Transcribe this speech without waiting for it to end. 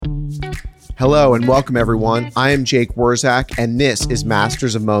Hello and welcome, everyone. I am Jake Wurzak, and this is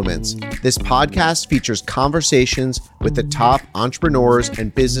Masters of Moments. This podcast features conversations with the top entrepreneurs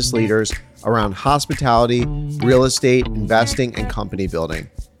and business leaders around hospitality, real estate, investing, and company building.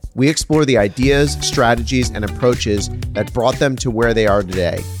 We explore the ideas, strategies, and approaches that brought them to where they are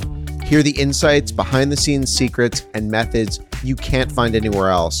today. Hear the insights, behind-the-scenes secrets, and methods you can't find anywhere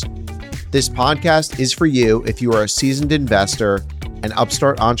else. This podcast is for you if you are a seasoned investor, an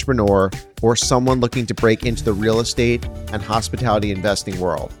upstart entrepreneur, or someone looking to break into the real estate and hospitality investing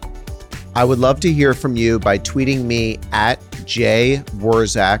world. I would love to hear from you by tweeting me at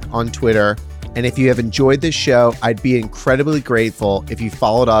jwurzak on Twitter. And if you have enjoyed this show, I'd be incredibly grateful if you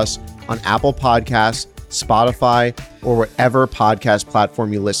followed us on Apple Podcasts, Spotify, or whatever podcast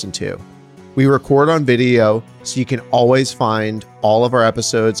platform you listen to. We record on video, so you can always find all of our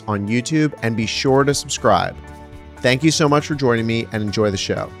episodes on YouTube, and be sure to subscribe. Thank you so much for joining me, and enjoy the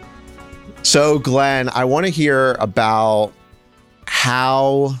show. So, Glenn, I want to hear about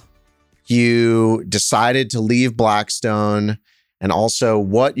how you decided to leave Blackstone, and also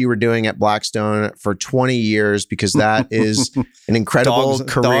what you were doing at Blackstone for 20 years, because that is an incredible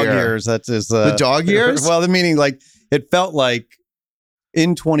career. Dog years. That is the dog years. Well, the meaning, like, it felt like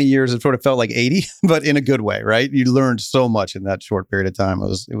in 20 years, it sort of felt like 80, but in a good way, right? You learned so much in that short period of time.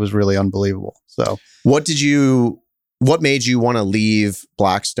 It was really unbelievable. So, what made you want to leave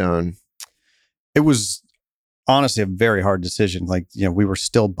Blackstone? It was honestly a very hard decision. Like, we were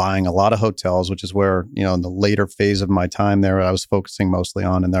still buying a lot of hotels, which is where, in the later phase of my time there, I was focusing mostly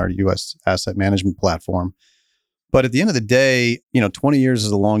on in our U.S. asset management platform. But at the end of the day, 20 years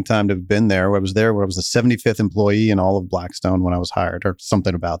is a long time to have been there. I was the 75th employee in all of Blackstone when I was hired, or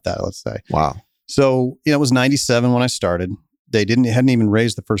something about that, let's say. Wow. So, it was 97 when I started. They hadn't even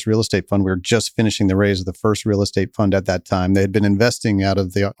raised the first real estate fund. We were just finishing the raise of the first real estate fund at that time. They had been investing out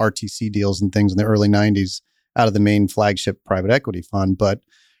of the RTC deals and things in the early 90s out of the main flagship private equity fund. But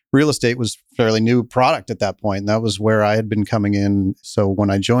real estate was a fairly new product at that point. And that was where I had been coming in. So when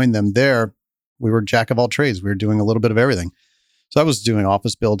I joined them there, we were jack of all trades. We were doing a little bit of everything. So I was doing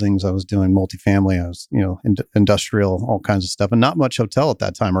office buildings. I was doing multifamily. I was, industrial, all kinds of stuff, and not much hotel at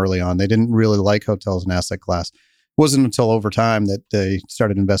that time early on. They didn't really like hotels as an asset class. It wasn't until over time that they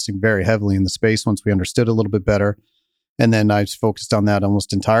started investing very heavily in the space once we understood a little bit better. And then I focused on that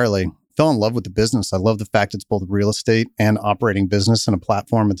almost entirely. Fell in love with the business. I love the fact it's both real estate and operating business and a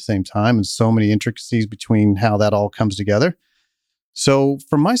platform at the same time, and so many intricacies between how that all comes together. So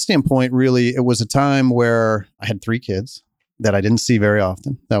from my standpoint, really, it was a time where I had 3 kids that I didn't see very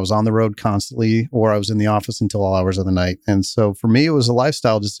often. I was on the road constantly, or I was in the office until all hours of the night. And so for me, it was a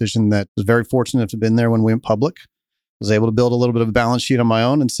lifestyle decision that was very fortunate to have been there when we went public. I was able to build a little bit of a balance sheet on my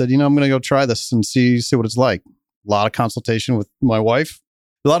own and said, I'm going to go try this and see what it's like. A lot of consultation with my wife,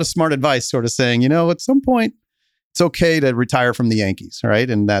 a lot of smart advice sort of saying, at some point, it's okay to retire from the Yankees, right?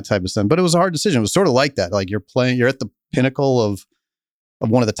 And that type of stuff. But it was a hard decision. It was sort of like that. Like you're at the pinnacle of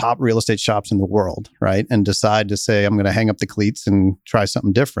one of the top real estate shops in the world, right? And decide to say, I'm going to hang up the cleats and try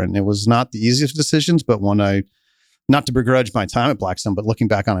something different. It was not the easiest decisions, but one not to begrudge my time at Blackstone, but looking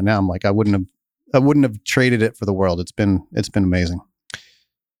back on it now, I'm like, I wouldn't have traded it for the world. It's been amazing.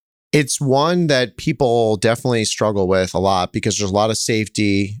 It's one that people definitely struggle with a lot, because there's a lot of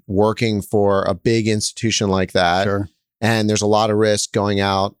safety working for a big institution like that. Sure. And there's a lot of risk going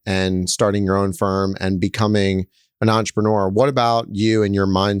out and starting your own firm and becoming an entrepreneur. What about you and your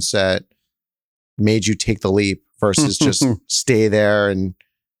mindset made you take the leap versus just stay there and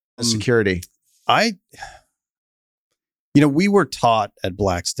security? We were taught at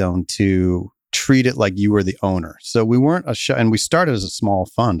Blackstone to treat it like you were the owner. So we weren't and we started as a small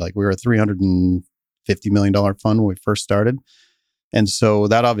fund. Like we were a $350 million fund when we first started. And so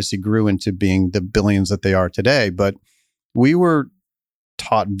that obviously grew into being the billions that they are today. But we were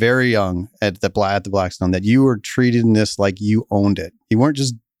taught very young at the Blackstone that you were treating this like you owned it. You weren't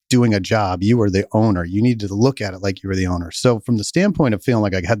just doing a job. You were the owner. You needed to look at it like you were the owner. So from the standpoint of feeling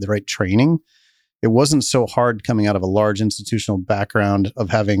like I had the right training, it wasn't so hard coming out of a large institutional background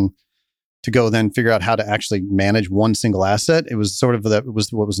of having to go then figure out how to actually manage one single asset. It was sort of it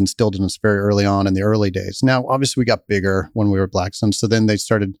was what was instilled in us very early on in the early days. Now, obviously we got bigger when we were at Blackstone. So then they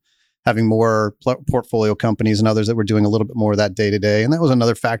started having more portfolio companies and others that were doing a little bit more of that day to day. And that was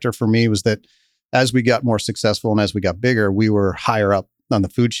another factor for me, was that as we got more successful and as we got bigger, we were higher up on the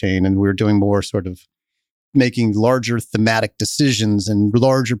food chain, and we were doing more sort of making larger thematic decisions and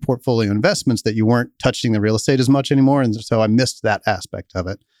larger portfolio investments that you weren't touching the real estate as much anymore. And so I missed that aspect of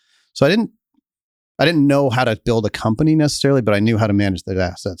it. So I didn't know how to build a company necessarily, but I knew how to manage the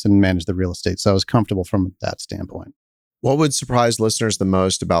assets and manage the real estate. So I was comfortable from that standpoint. What would surprise listeners the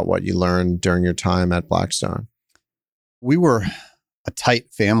most about what you learned during your time at Blackstone? We were a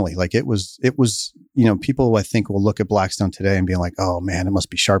tight family. Like it was, people I think will look at Blackstone today and be like, oh man, it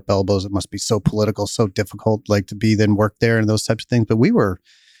must be sharp elbows. It must be so political, so difficult, like to be then work there and those types of things. But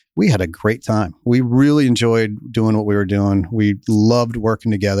we had a great time. We really enjoyed doing what we were doing. We loved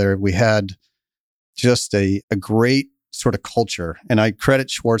working together. We had just a great sort of culture. And I credit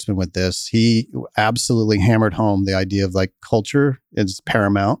Schwartzman with this. He absolutely hammered home the idea of like culture is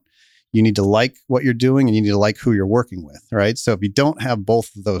paramount. You need to like what you're doing and you need to like who you're working with, right? So if you don't have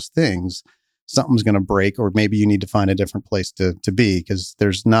both of those things, something's going to break, or maybe you need to find a different place to be, because there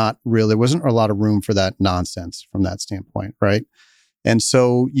wasn't a lot of room for that nonsense from that standpoint, right? And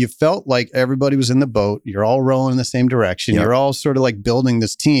so you felt like everybody was in the boat. You're all rowing in the same direction. Yep. You're all sort of like building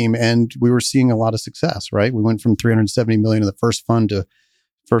this team, and we were seeing a lot of success, right? We went from $370 million in the first fund to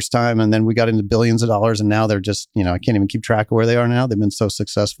first time, and then we got into billions of dollars, and now they're just, I can't even keep track of where they are now. They've been so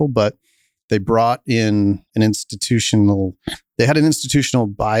successful, but they brought in they had an institutional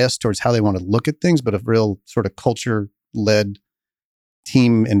bias towards how they want to look at things, but a real sort of culture-led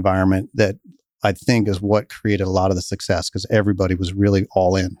team environment that I think is what created a lot of the success, because everybody was really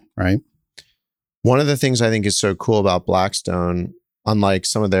all in, right? One of the things I think is so cool about Blackstone, unlike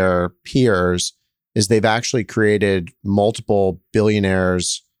some of their peers, is they've actually created multiple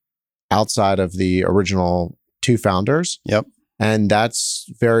billionaires outside of the original two founders. Yep. And that's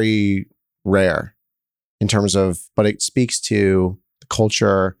very rare in terms of, but it speaks to the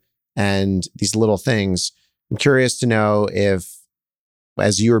culture and these little things. I'm curious to know if,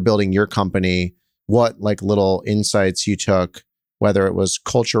 as you were building your company, what like little insights you took, whether it was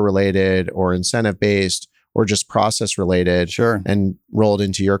culture related or incentive based or just process related, sure, and rolled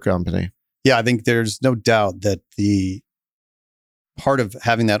into your company. Yeah, I think there's no doubt that the part of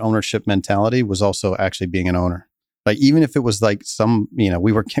having that ownership mentality was also actually being an owner. Like even if it was like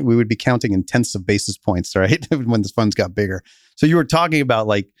we would be counting in tenths of basis points, right? When the funds got bigger. So you were talking about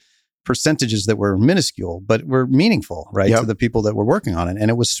like percentages that were minuscule, but were meaningful, right? Yep. To the people that were working on it. And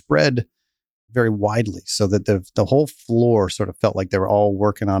it was spread very widely, so that the whole floor sort of felt like they were all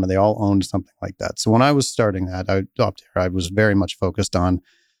working on it. They all owned something like that. So when I was starting that, Opterra, I was very much focused on,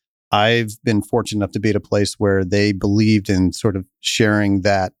 I've been fortunate enough to be at a place where they believed in sort of sharing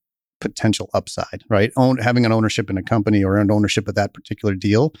that potential upside, right? Having an ownership in a company or an ownership of that particular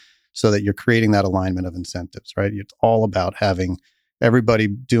deal, so that you're creating that alignment of incentives, right? It's all about having everybody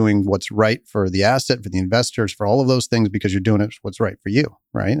doing what's right for the asset, for the investors, for all of those things, because you're doing it what's right for you,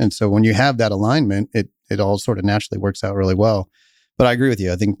 right? And so when you have that alignment, it all sort of naturally works out really well. But I agree with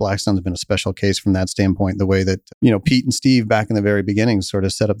you. I think Blackstone's been a special case from that standpoint, the way that, Pete and Steve back in the very beginning sort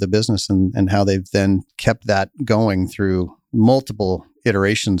of set up the business, and how they've then kept that going through multiple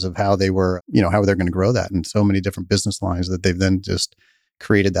iterations of how they're going to grow that in so many different business lines, that they've then just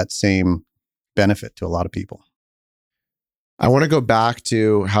created that same benefit to a lot of people. I want to go back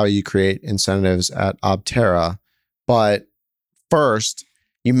to how you create incentives at Opterra, but first,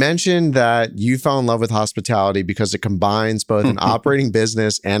 you mentioned that you fell in love with hospitality because it combines both an operating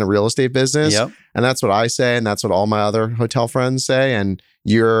business and a real estate business. Yep. And that's what I say, and that's what all my other hotel friends say. And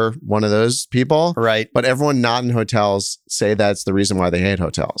you're one of those people. Right. But everyone not in hotels say that's the reason why they hate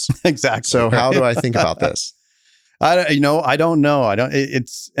hotels. Exactly. So how do I think about this? I don't know.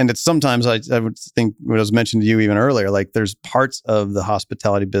 It's sometimes I would think what was mentioned to you even earlier, like there's parts of the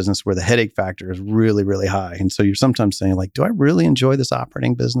hospitality business where the headache factor is really, really high. And so you're sometimes saying like, do I really enjoy this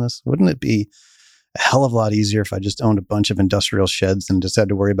operating business? Wouldn't it be a hell of a lot easier if I just owned a bunch of industrial sheds and just had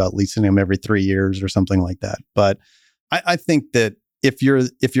to worry about leasing them every 3 years or something like that? But I think that if you're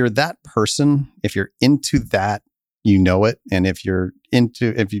that person, if you're into that, and if you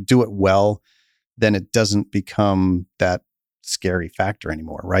do it well, then it doesn't become that scary factor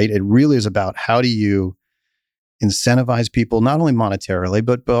anymore, right? It really is about how do you incentivize people, not only monetarily,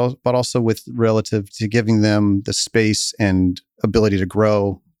 but also with relative to giving them the space and ability to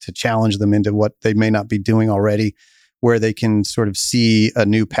grow, to challenge them into what they may not be doing already, where they can sort of see a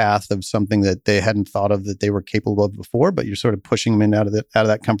new path of something that they hadn't thought of that they were capable of before, but you're sort of pushing them out of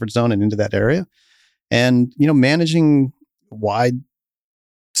that comfort zone and into that area. And, managing wide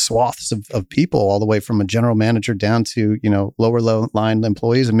swaths of people, all the way from a general manager down to, lower line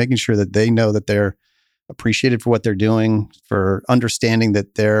employees, and making sure that they know that they're appreciated for what they're doing, for understanding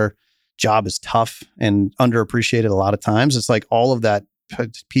that their job is tough and underappreciated a lot of times. It's like all of that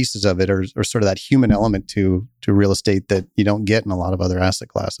pieces of it are sort of that human element to real estate that you don't get in a lot of other asset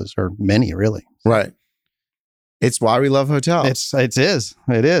classes, or many really. Right. It's why we love hotels. It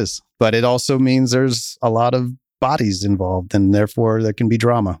is. But it also means there's a lot of bodies involved, and therefore there can be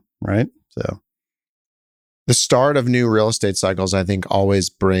drama, right? So The start of new real estate cycles, I think, always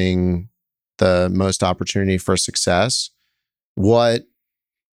bring the most opportunity for success. What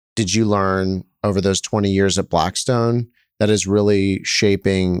did you learn over those 20 years at Blackstone that is really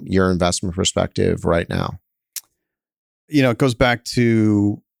shaping your investment perspective right now? It goes back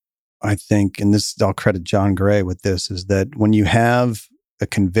to, I think, and this, I'll credit John Gray with this, is that when you have a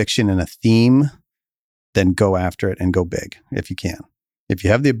conviction and a theme, then go after it and go big if you can. If you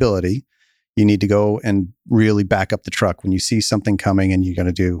have the ability, you need to go and really back up the truck when you see something coming, and you got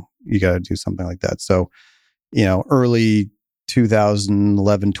to do something like that. So, early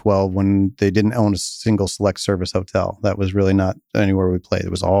 2011, 12, when they didn't own a single select service hotel, that was really not anywhere we played.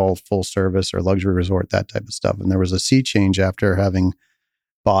 It was all full service or luxury resort, that type of stuff. And there was a sea change after having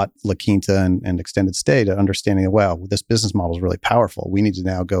bought La Quinta and extended stay, to understanding that, wow, this business model is really powerful. We need to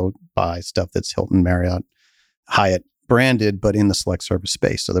now go buy stuff that's Hilton, Marriott, Hyatt branded, but in the select service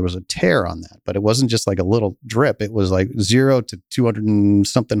space. So there was a tear on that, but it wasn't just like a little drip. It was like 0 to 200 and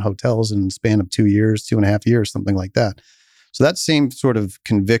something hotels in the span of 2 years, 2.5 years, something like that. So that same sort of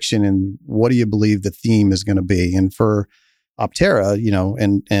conviction in what do you believe the theme is going to be? And for Opterra,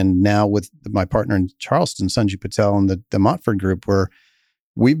 and now with my partner in Charleston, Sanjay Patel, and the Montford Group, where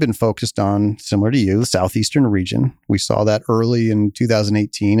we've been focused on, similar to you, the Southeastern region. We saw that early in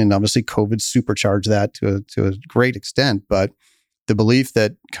 2018, and obviously COVID supercharged that to a great extent. But the belief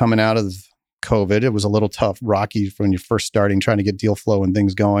that coming out of COVID, it was a little tough, rocky when you're first starting, trying to get deal flow and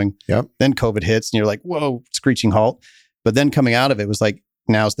things going. Yep. Then COVID hits, and you're like, whoa, screeching halt. But then coming out of it was like,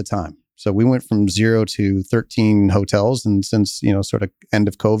 now's the time. So we went from 0 to 13 hotels, and since sort of end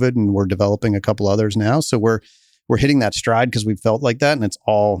of COVID, and we're developing a couple others now. So we're hitting that stride because we felt like that, and it's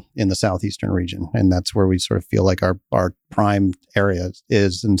all in the Southeastern region. And that's where we sort of feel like our prime area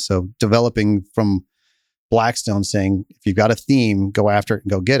is. And so developing from Blackstone, saying, if you've got a theme, go after it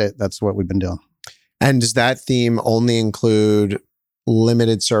and go get it. That's what we've been doing. And does that theme only include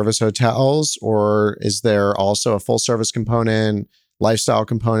limited service hotels, or is there also a full service component, lifestyle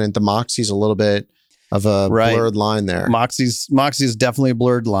component? The Moxie's a little bit of a blurred line there. Moxie is definitely a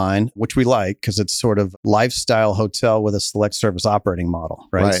blurred line, which we like because it's sort of lifestyle hotel with a select service operating model,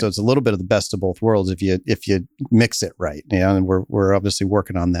 right? So it's a little bit of the best of both worlds if you mix it right. And we're obviously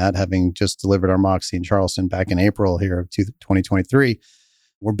working on that, having just delivered our Moxie in Charleston back in April here of 2023.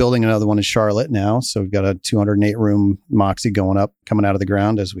 We're building another one in Charlotte now. So we've got a 208 room Moxie coming out of the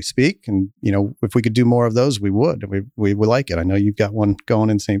ground as we speak. And, if we could do more of those, we would. We like it. I know you've got one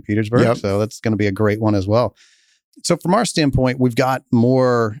going in St. Petersburg. Yep. So that's going to be a great one as well. So from our standpoint, we've got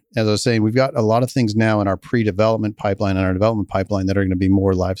more, as I was saying, we've got a lot of things now in our pre-development pipeline and our development pipeline that are going to be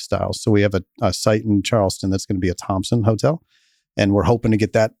more lifestyle. So we have a site in Charleston that's going to be a Thompson hotel. And we're hoping to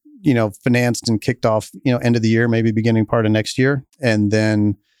get that financed and kicked off, end of the year, maybe beginning part of next year. And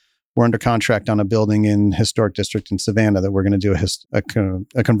then we're under contract on a building in Historic District in Savannah that we're going to do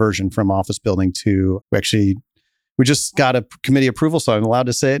a conversion from office building to, we just got a committee approval, so I'm allowed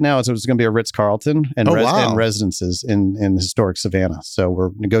to say it now. So it's going to be a Ritz-Carlton and residences in historic Savannah. So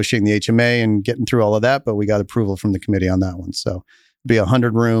we're negotiating the HMA and getting through all of that, but we got approval from the committee on that one. So it'll be a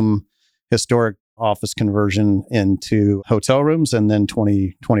 100-room historic office conversion into hotel rooms, and then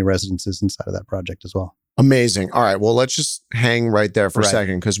 20 residences inside of that project as well. Amazing. All right. Well, let's just hang right there for a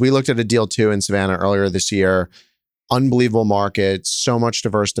second, because we looked at a deal too in Savannah earlier this year. Unbelievable market, so much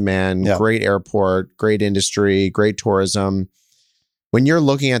diverse demand, great airport, great industry, great tourism. When you're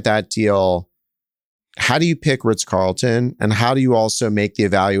looking at that deal, how do you pick Ritz-Carlton, and how do you also make the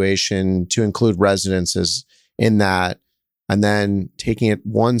evaluation to include residences in that? And then taking it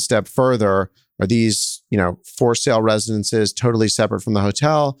one step further, are these, for sale residences totally separate from the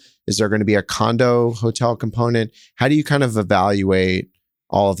hotel? Is there going to be a condo hotel component? How do you kind of evaluate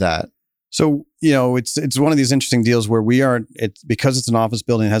all of that? So, it's one of these interesting deals where because it's an office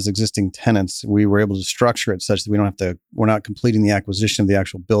building that has existing tenants, we were able to structure it such that we're not completing the acquisition of the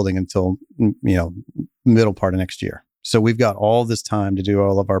actual building until, middle part of next year. So we've got all this time to do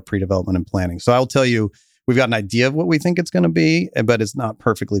all of our pre-development and planning. So I'll tell you, we've got an idea of what we think it's going to be, but it's not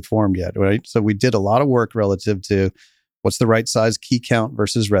perfectly formed yet, right? So we did a lot of work relative to what's the right size key count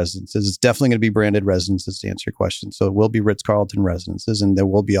versus residences. It's definitely going to be branded residences, to answer your question. So it will be Ritz-Carlton residences, and there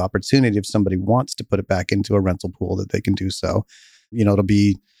will be opportunity if somebody wants to put it back into a rental pool that they can do so. It'll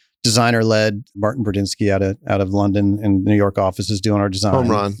be designer-led. Martin Brudzinski out of London and New York office is doing our design. Home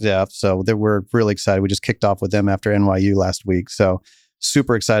run. Yeah. So we're really excited. We just kicked off with them after NYU last week. So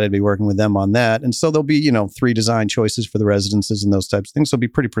super excited to be working with them on that. And so there'll be, 3 design choices for the residences and those types of things. So it'll be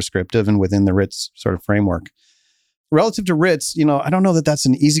pretty prescriptive and within the Ritz sort of framework. Relative to Ritz, I don't know that that's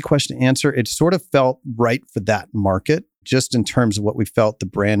an easy question to answer. It sort of felt right for that market, just in terms of what we felt the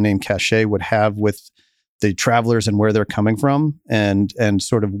brand name cachet would have with the travelers and where they're coming from and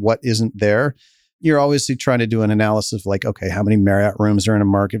sort of what isn't there. You're obviously trying to do an analysis of like, okay, how many Marriott rooms are in a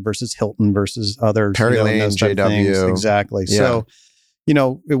market versus Hilton versus others. Perry Lane, those type of things. JW. Exactly. Yeah. So,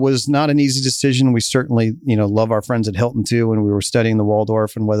 it was not an easy decision. We certainly, love our friends at Hilton too, when we were studying the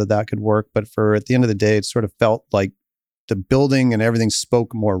Waldorf and whether that could work. But at the end of the day, it sort of felt like the building and everything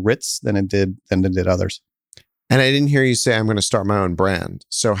spoke more Ritz than it did others. And I didn't hear you say I'm going to start my own brand.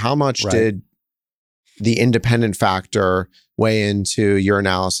 So how much did the independent factor weigh into your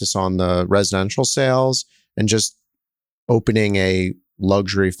analysis on the residential sales and just opening a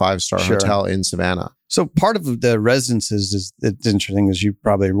luxury 5-star hotel in Savannah? So part of the residences is, it's interesting, as you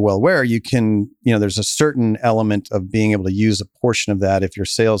probably are well aware, you can, there's a certain element of being able to use a portion of that if your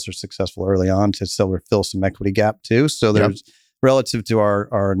sales are successful early on to still fill some equity gap too. So there's relative to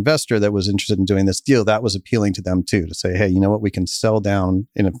our investor that was interested in doing this deal, that was appealing to them too, to say, hey, you know what, we can sell down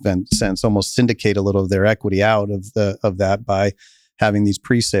in a sense, almost syndicate a little of their equity out of that by having these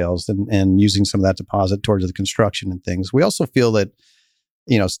pre-sales and using some of that deposit towards the construction and things. We also feel that,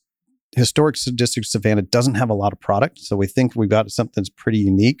 historic district Savannah doesn't have a lot of product. So we think we've got something that's pretty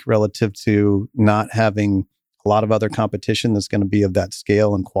unique relative to not having a lot of other competition that's going to be of that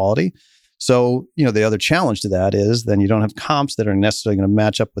scale and quality. So, the other challenge to that is then you don't have comps that are necessarily going to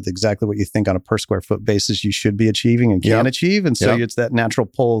match up with exactly what you think on a per square foot basis you should be achieving and can achieve. And so it's that natural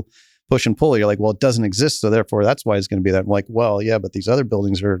push and pull. You're like, well, it doesn't exist. So therefore, that's why it's going to be that. I'm like, well, yeah, but these other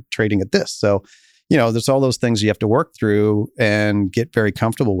buildings are trading at this. So, there's all those things you have to work through and get very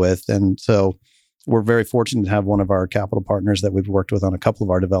comfortable with. And so we're very fortunate to have one of our capital partners that we've worked with on a couple of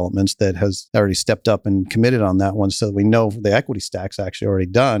our developments that has already stepped up and committed on that one. So that we know the equity stack's actually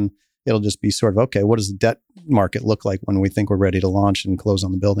already done. It'll just be sort of, okay, what does the debt market look like when we think we're ready to launch and close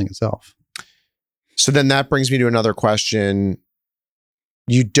on the building itself? So then that brings me to another question.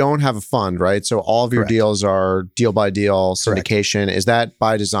 You don't have a fund, right? So all of your deals are deal by deal syndication. Is that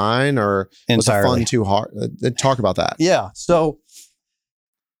by design or was the fund too hard? Talk about that. Yeah. So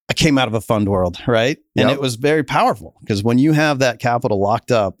I came out of a fund world, right? And it was very powerful because when you have that capital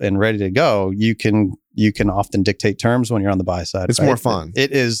locked up and ready to go, you can often dictate terms when you're on the buy side. It's more fun.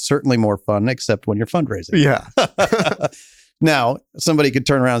 It is certainly more fun, except when you're fundraising. Yeah. Now, somebody could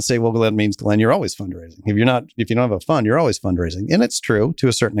turn around and say, well, that means, Glenn, you're always fundraising. If you don't have a fund, you're always fundraising. And it's true to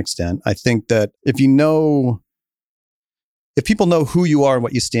a certain extent. I think that if people know who you are and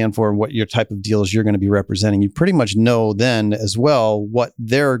what you stand for and what your type of deals you're going to be representing, you pretty much know then as well what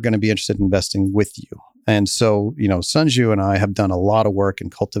they're going to be interested in investing with you. And so, Sunju and I have done a lot of work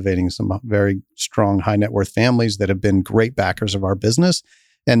in cultivating some very strong high net worth families that have been great backers of our business.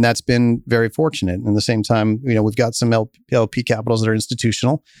 And that's been very fortunate. And at the same time, we've got some LP capitals that are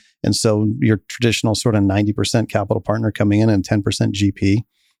institutional. And so your traditional sort of 90% capital partner coming in and 10% GP.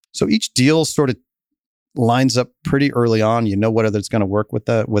 So each deal sort of lines up pretty early on. Whether it's going to work with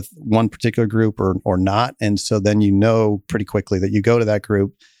one particular group or not. And so then pretty quickly that you go to that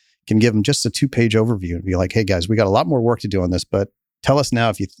group, can give them just a 2-page overview and be like, hey guys, we got a lot more work to do on this, but tell us now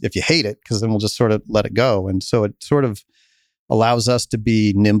if you hate it, because then we'll just sort of let it go. And so it sort of allows us to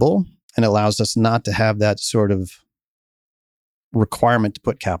be nimble and allows us not to have that sort of requirement to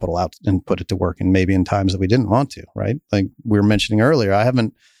put capital out and put it to work. And maybe in times that we didn't want to, right? Like we were mentioning earlier,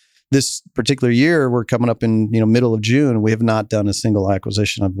 this particular year, we're coming up in, middle of June. We have not done a single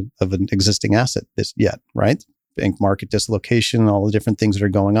acquisition of an existing asset yet, right? Bank market dislocation, all the different things that are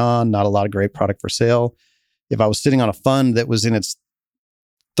going on, not a lot of great product for sale. If I was sitting on a fund that was in its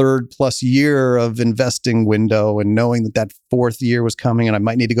 3rd+ year of investing window and knowing that 4th year was coming and I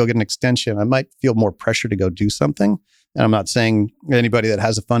might need to go get an extension, I might feel more pressure to go do something. And I'm not saying anybody that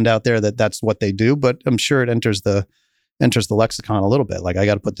has a fund out there that's what they do, but I'm sure it enters the lexicon a little bit. Like, I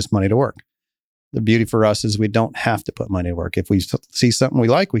got to put this money to work. The beauty for us is we don't have to put money to work. If we see something we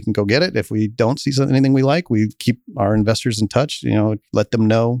like, we can go get it. If we don't see anything we like, we keep our investors in touch, let them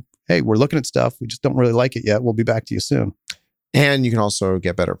know, hey, we're looking at stuff. We just don't really like it yet. We'll be back to you soon. And you can also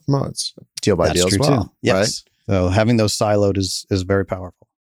get better promotes deal by deal as well. Too. Yes. Right? So having those siloed is very powerful.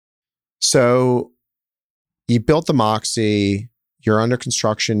 So you built the Moxie. You're under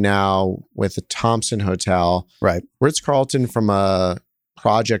construction now with the Thompson Hotel. Right. Ritz-Carlton, from a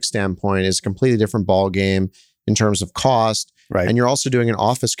project standpoint, is a completely different ball game in terms of cost. Right. And you're also doing an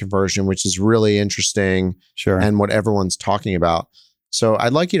office conversion, which is really interesting. Sure. And what everyone's talking about. So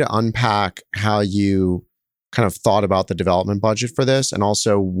I'd like you to unpack how you kind of thought about the development budget for this and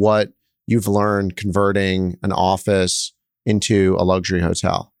also what you've learned converting an office into a luxury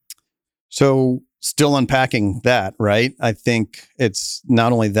hotel. So still unpacking that, right? I think it's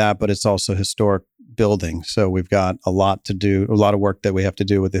not only that, but it's also historic building. So we've got a lot to do, a lot of work that we have to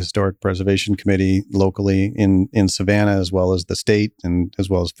do with the Historic Preservation Committee locally in Savannah, as well as the state and as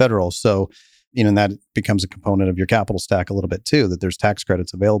well as federal. So, and that becomes a component of your capital stack a little bit too, that there's tax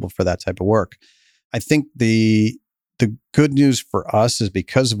credits available for that type of work. I think the good news for us is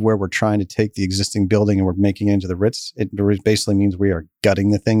because of where we're trying to take the existing building and we're making it into the Ritz, it basically means we are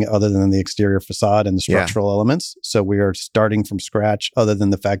gutting the thing other than the exterior facade and the structural elements. So we are starting from scratch other than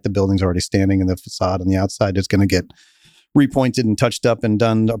the fact the building's already standing and the facade on the outside is going to get repointed and touched up and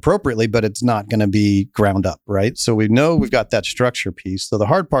done appropriately, but it's not going to be ground up, right? So we know we've got that structure piece. So the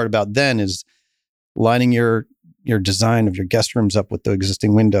hard part about then is lining your design of your guest rooms up with the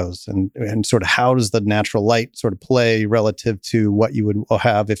existing windows and sort of how does the natural light sort of play relative to what you would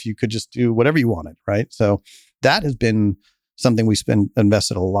have if you could just do whatever you wanted, right? So that has been something we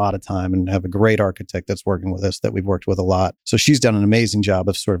invested a lot of time and have a great architect that's working with us that we've worked with a lot. So she's done an amazing job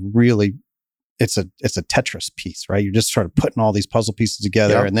of sort of really, it's a Tetris piece, right? You're just sort of putting all these puzzle pieces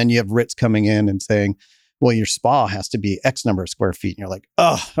together and then you have Ritz coming in and saying, well, your spa has to be X number of square feet. And you're like,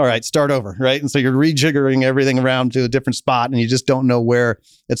 oh, all right, start over, right? And so you're rejiggering everything around to a different spot and you just don't know where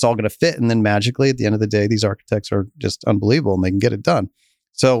it's all going to fit. And then magically, at the end of the day, these architects are just unbelievable and they can get it done.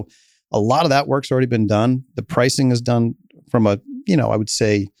 So a lot of that work's already been done. The pricing is done from a, I would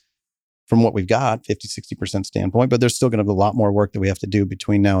say from what we've got, 50, 60% standpoint, but there's still going to be a lot more work that we have to do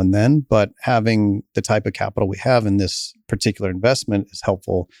between now and then. But having the type of capital we have in this particular investment is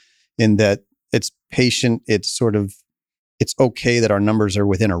helpful in that it's patient. It's okay that our numbers are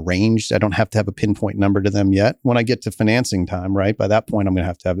within a range. I don't have to have a pinpoint number to them yet. When I get to financing time, right, by that point, I'm going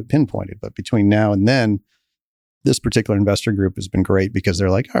to have it pinpointed. But between now and then, this particular investor group has been great because they're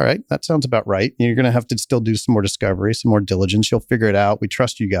like, all right, that sounds about right. You're going to have to still do some more discovery, some more diligence. You'll figure it out. We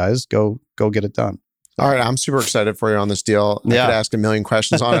trust you guys. Go get it done. All right. I'm super excited for you on this deal. I could ask a million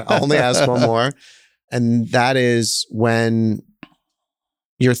questions on it. I'll only ask one more. And that is when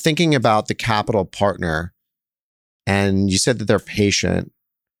you're thinking about the capital partner and you said that they're patient,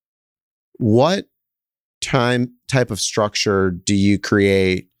 what type of structure do you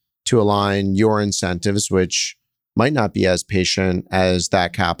create to align your incentives, which might not be as patient as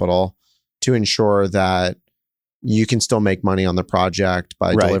that capital, to ensure that you can still make money on the project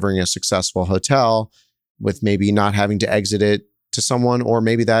by delivering a successful hotel with maybe not having to exit it to someone, or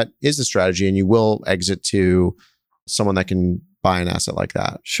maybe that is the strategy and you will exit to someone that can buy an asset like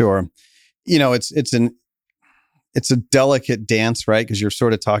that? Sure. It's a delicate dance, right? Because you're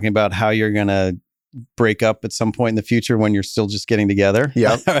sort of talking about how you're going to break up at some point in the future when you're still just getting together.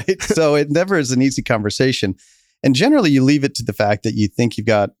 Yeah. Right. So it never is an easy conversation. And generally you leave it to the fact that you think you've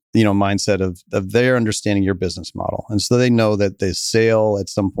got, mindset of their understanding your business model. And so they know that the sale at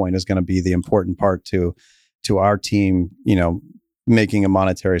some point is going to be the important part to our team, making a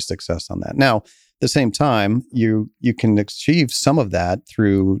monetary success on that. Now, at the same time, you can achieve some of that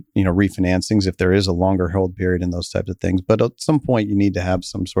through, refinancings if there is a longer hold period and those types of things. But at some point you need to have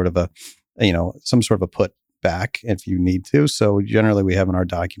some sort of a put back if you need to. So generally we have in our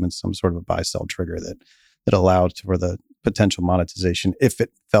documents some sort of a buy-sell trigger that allowed for the potential monetization if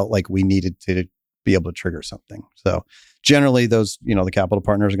it felt like we needed to be able to trigger something. So generally those, the capital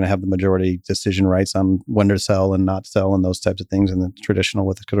partners are going to have the majority decision rights on when to sell and not sell and those types of things in the traditional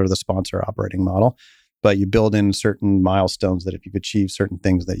with sort of the sponsor operating model. But you build in certain milestones that if you've achieved certain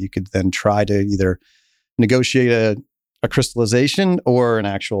things that you could then try to either negotiate a crystallization or an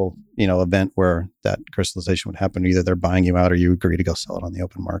actual, event where that crystallization would happen. Either they're buying you out or you agree to go sell it on the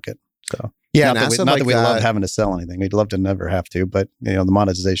open market. So yeah, not that we love having to sell anything. We'd love to never have to, but the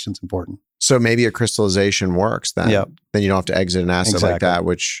monetization is important. So maybe a crystallization works then. Yep. Then you don't have to exit an asset like that,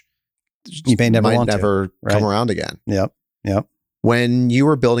 which you may never might never come around again. Yep. When you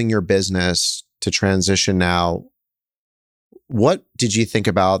were building your business to transition now, what did you think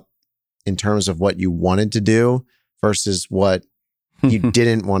about in terms of what you wanted to do versus what you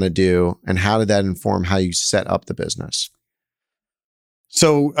didn't want to do? And how did that inform how you set up the business?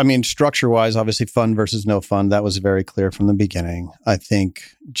 So, structure-wise, obviously fund versus no fund, that was very clear from the beginning. I think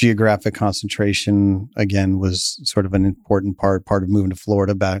geographic concentration, again, was sort of an important part of moving to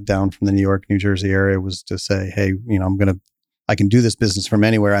Florida back down from the New York, New Jersey area was to say, hey, I can do this business from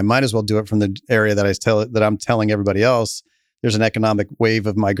anywhere. I might as well do it from the area that I'm telling everybody else. There's an economic wave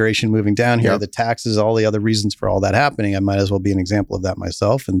of migration moving down here, the taxes, all the other reasons for all that happening. I might as well be an example of that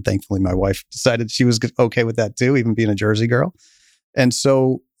myself. And thankfully, my wife decided she was okay with that too, even being a Jersey girl. And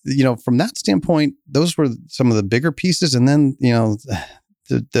so, from that standpoint, those were some of the bigger pieces. And then,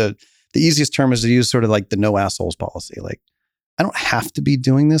 the easiest term is to use sort of like the no assholes policy. Like, I don't have to be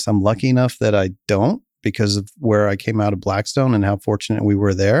doing this. I'm lucky enough that I don't because of where I came out of Blackstone and how fortunate we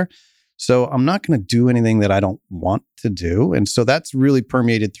were there. So I'm not going to do anything that I don't want to do. And so that's really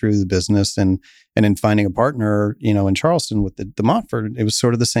permeated through the business. And in finding a partner, in Charleston with the Montfort, it was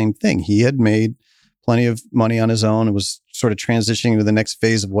sort of the same thing. He had made plenty of money on his own. It was sort of transitioning to the next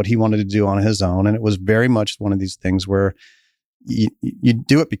phase of what he wanted to do on his own. And it was very much one of these things where you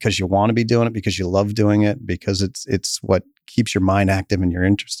do it because you want to be doing it, because you love doing it, because it's what keeps your mind active and you're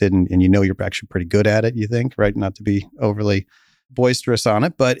interested and you're actually pretty good at it, you think, right? Not to be overly boisterous on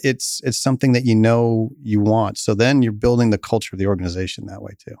it, but it's something that you want. So then you're building the culture of the organization that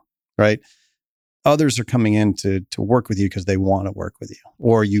way too, right? Others are coming in to work with you because they want to work with you,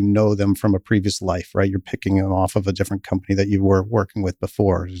 or them from a previous life, right? You're picking them off of a different company that you were working with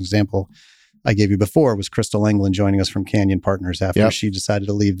before. An example I gave you before was Crystal England joining us from Canyon Partners after she decided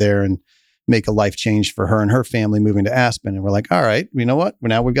to leave there and make a life change for her and her family, moving to Aspen. And we're like, all right, you know what?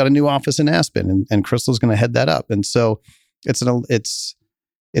 Now we've got a new office in Aspen, and Crystal's going to head that up. And so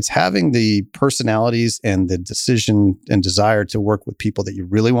it's having the personalities and the decision and desire to work with people that you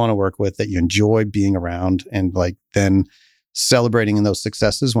really want to work with, that you enjoy being around, and then celebrating in those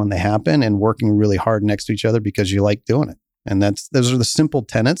successes when they happen and working really hard next to each other because you like doing it. And those are the simple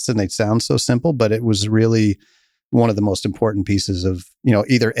tenets, and they sound so simple, but it was really one of the most important pieces of,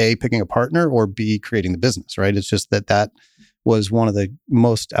 either A, picking a partner, or B, creating the business, right? It's just that was one of the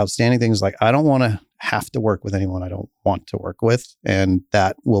most outstanding things. Like, I don't want to have to work with anyone I don't want to work with. And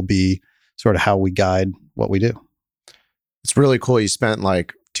that will be sort of how we guide what we do. It's really cool. You spent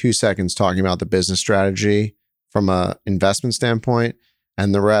like 2 seconds talking about the business strategy from a investment standpoint,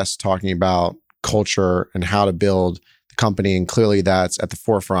 and the rest talking about culture and how to build the company. And clearly that's at the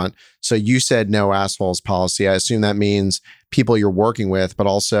forefront. So you said no assholes policy. I assume that means people you're working with, but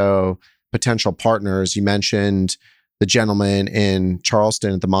also potential partners. You mentioned the gentleman in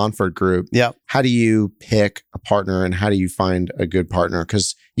Charleston at the Montfort Group. Yeah. How do you pick a partner, and how do you find a good partner?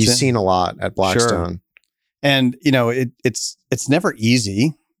 Because you've seen a lot at Blackstone. Sure. And it's never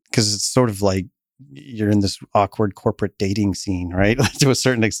easy, because it's sort of like you're in this awkward corporate dating scene, right? To a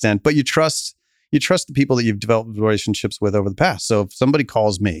certain extent, but you trust the people that you've developed relationships with over the past. So if somebody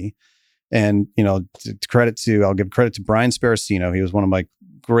calls me, and I'll give credit to Brian Sparacino. He was one of my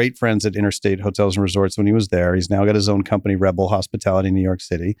great friends at Interstate Hotels and Resorts when he was there. He's now got his own company, Rebel Hospitality in New York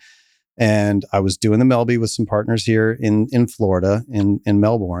City. And I was doing the Melby with some partners here in Florida, in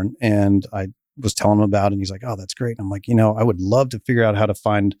Melbourne. And I was telling him about it, and he's like, oh, that's great. And I'm like, I would love to figure out how to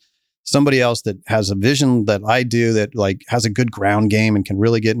find somebody else that has a vision that I do, that like has a good ground game and can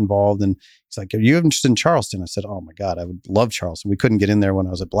really get involved. And he's like, are you interested in Charleston? I said, oh my God, I would love Charleston. We couldn't get in there when I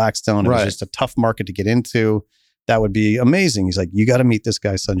was at Blackstone. It was just a tough market to get into. That would be amazing. He's like, you got to meet this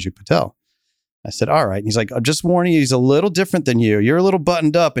guy, Sanju Patel. I said, all right. And he's like, I'm just warning you, he's a little different than you. You're a little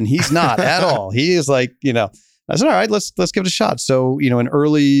buttoned up, and he's not at all. He is like, I said, all right, let's give it a shot. So, in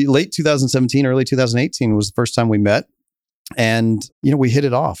late 2017, early 2018 was the first time we met. And, we hit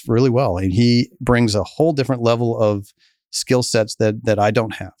it off really well. And he brings a whole different level of skill sets that I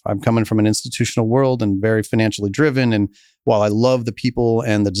don't have. I'm coming from an institutional world and very financially driven. And while I love the people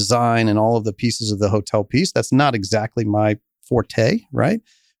and the design and all of the pieces of the hotel piece, that's not exactly my forte, right?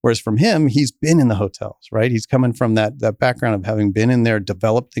 Whereas from him, he's been in the hotels, right? He's coming from that background of having been in there,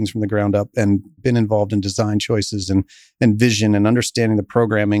 developed things from the ground up, and been involved in design choices and vision and understanding the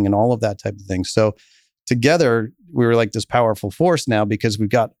programming and all of that type of thing. So together, we were like this powerful force now, because we've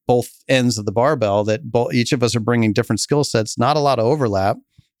got both ends of the barbell, that each of us are bringing different skill sets, not a lot of overlap.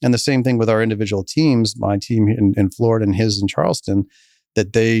 And the same thing with our individual teams, my team in Florida and his in Charleston,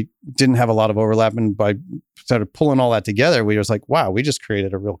 that they didn't have a lot of overlap. And by sort of pulling all that together, we was like, wow, we just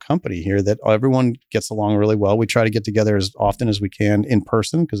created a real company here that everyone gets along really well. We try to get together as often as we can in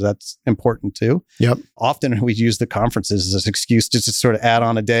person, because that's important too. Yep. Often we use the conferences as an excuse to just sort of add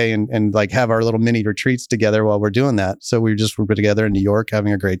on a day and like have our little mini retreats together while we're doing that. So we're together in New York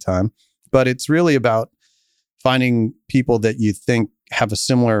having a great time. But it's really about finding people that you think have a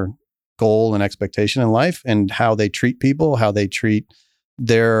similar goal and expectation in life, and how they treat people, how they treat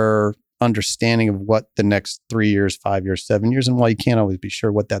their understanding of what the next 3 years, 5 years, 7 years, and while you can't always be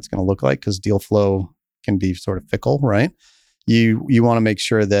sure what that's going to look like, because deal flow can be sort of fickle, right? You want to make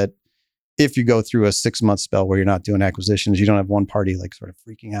sure that if you go through a 6-month spell where you're not doing acquisitions, you don't have one party like sort of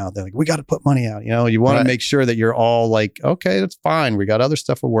freaking out. They're like, we got to put money out. You want to make sure that you're all like, okay, that's fine. We got other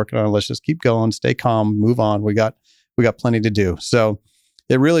stuff we're working on. Let's just keep going, stay calm, move on. We got plenty to do. So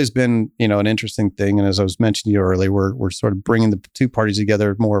it really has been, an interesting thing. And as I was mentioning to you earlier, we're sort of bringing the two parties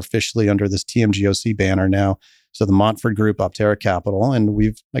together more officially under this TMGOC banner now. So the Montfort Group, Opterra Capital, and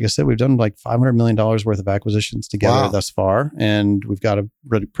we've done like $500 million worth of acquisitions together thus far. And we've got a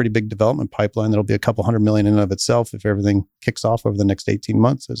pretty big development pipeline that'll be a couple $100 million in and of itself if everything kicks off over the next 18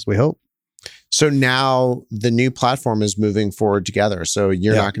 months, as we hope. So now the new platform is moving forward together. So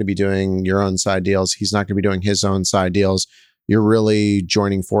you're not going to be doing your own side deals. He's not going to be doing his own side deals. You're really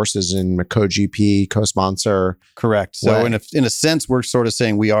joining forces in a co-GP, co-sponsor. Correct. So in a sense, we're sort of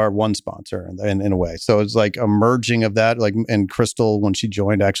saying we are one sponsor in a way. So it's like a merging of that. Like, and Crystal, when she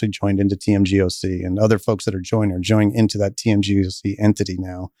joined, actually joined into TMGOC, and other folks that are joining into that TMGOC entity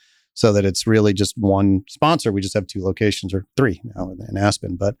now, so that it's really just one sponsor. We just have 2 locations, or 3 now in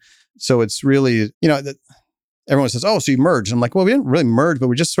Aspen. But so it's really, everyone says, oh, so you merged. I'm like, well, we didn't really merge, but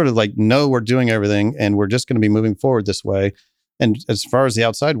we just sort of like, no, we're doing everything and we're just going to be moving forward this way. And as far as the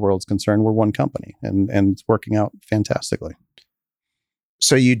outside world's concerned, we're one company, and it's working out fantastically.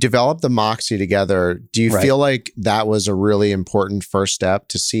 So you developed the Moxie together. Do you feel like that was a really important first step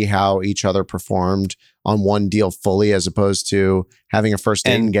to see how each other performed on one deal fully, as opposed to having a first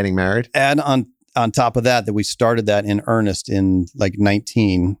date and getting married? And on top of that we started that in earnest in like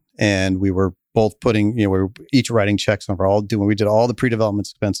 19, and we were both putting, we were each writing checks on we did all the pre-development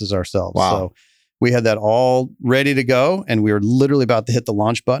expenses ourselves. Wow. So we had that all ready to go, and we were literally about to hit the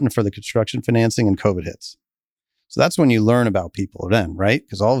launch button for the construction financing, and COVID hits. So that's when you learn about people then, right?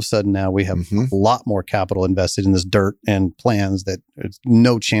 Because all of a sudden now we have a lot more capital invested in this dirt and plans that there's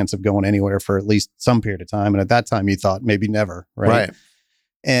no chance of going anywhere for at least some period of time. And at that time you thought maybe never, right?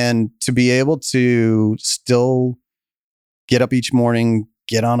 And to be able to still get up each morning,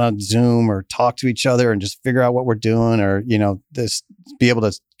 get on a Zoom or talk to each other and just figure out what we're doing, or, this, be able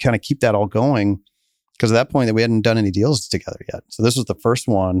to kind of keep that all going. Because at that point that we hadn't done any deals together yet. So this was the first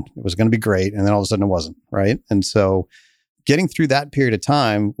one. It was going to be great. And then all of a sudden it wasn't, right? And so getting through that period of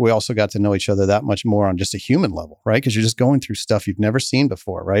time, we also got to know each other that much more on just a human level, right? Because you're just going through stuff you've never seen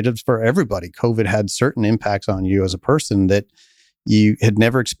before, right? It's for everybody. COVID had certain impacts on you as a person that you had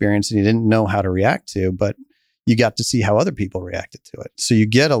never experienced and you didn't know how to react to, but you got to see how other people reacted to it. So you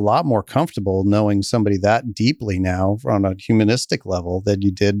get a lot more comfortable knowing somebody that deeply now on a humanistic level that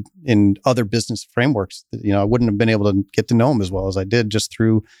you did in other business frameworks. I wouldn't have been able to get to know them as well as I did just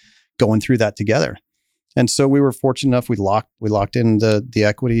through going through that together. And so we were fortunate enough, we locked in the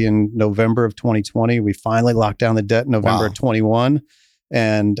equity in November of 2020. We finally locked down the debt in November of 21.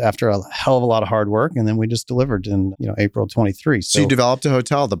 And after a hell of a lot of hard work, and then we just delivered in April 23. So you developed a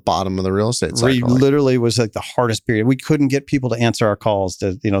hotel at the bottom of the real estate cycle. Literally was like the hardest period. We couldn't get people to answer our calls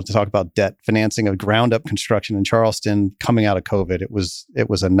to talk about debt financing of ground up construction in Charleston coming out of COVID. It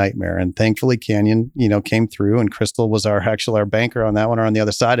was a nightmare. And thankfully Canyon, came through, and Crystal was our banker on that one, or on the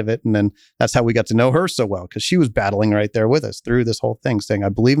other side of it. And then that's how we got to know her so well, because she was battling right there with us through this whole thing, saying, I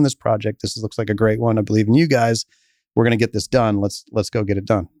believe in this project. This looks like a great one. I believe in you guys. We're going to get this done. Let's go get it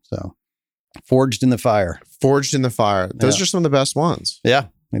done. So forged in the fire. Those are some of the best ones. Yeah,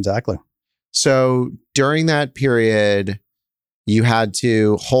 exactly. So during that period, you had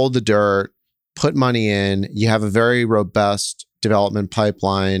to hold the dirt, put money in. You have a very robust development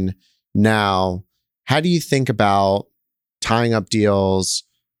pipeline now. How do you think about tying up deals,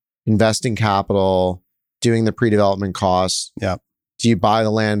 investing capital, doing the pre-development costs? Yeah. Do you buy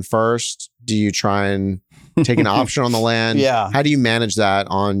the land first? Do you try and take an option on the land? Yeah. How do you manage that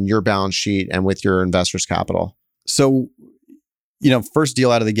on your balance sheet and with your investors' capital? So, first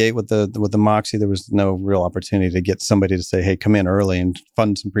deal out of the gate with the Moxie, there was no real opportunity to get somebody to say, hey, come in early and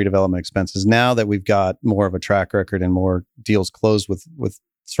fund some pre-development expenses. Now that we've got more of a track record and more deals closed with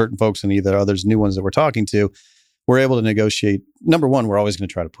certain folks and either others, new ones that we're talking to, we're able to negotiate. Number one, we're always going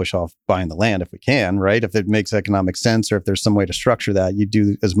to try to push off buying the land if we can, right? If it makes economic sense, or if there's some way to structure that, you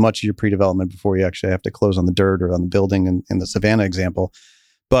do as much of your pre-development before you actually have to close on the dirt or on the building in the Savannah example.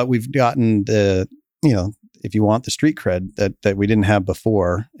 But we've gotten if you want the street cred that we didn't have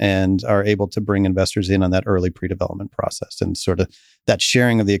before, and are able to bring investors in on that early pre-development process. And sort of that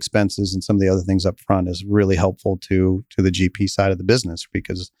sharing of the expenses and some of the other things up front is really helpful to the GP side of the business,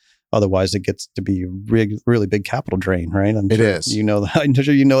 because otherwise, it gets to be a really big capital drain, right? It is. I'm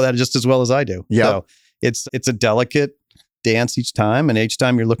sure you know that just as well as I do. Yeah. So it's a delicate dance each time. And each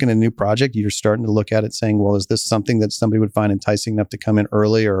time you're looking at a new project, you're starting to look at it saying, well, is this something that somebody would find enticing enough to come in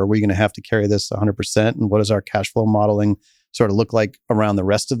early? Or are we going to have to carry this 100%? And what does our cash flow modeling sort of look like around the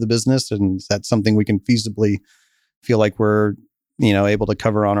rest of the business? And is that something we can feasibly feel like we're able to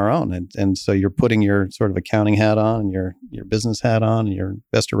cover on our own? And so you're putting your sort of accounting hat on, and your business hat on, and your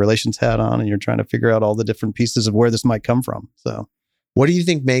investor relations hat on, and you're trying to figure out all the different pieces of where this might come from. So what do you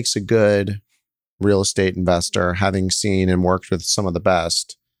think makes a good real estate investor, having seen and worked with some of the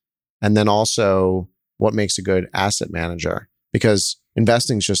best? And then also, what makes a good asset manager? Because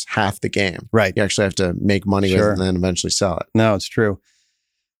investing is just half the game. Right. You actually have to make money with it and then eventually sell it. No, it's true.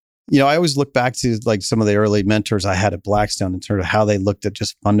 I always look back to like some of the early mentors I had at Blackstone in terms of how they looked at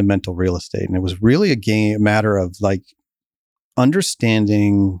just fundamental real estate. And it was really a matter of like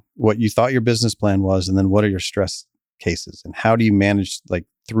understanding what you thought your business plan was, and then what are your stress cases and how do you manage like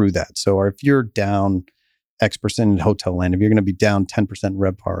through that. So, or if you're down X% in hotel land, if you're going to be down 10%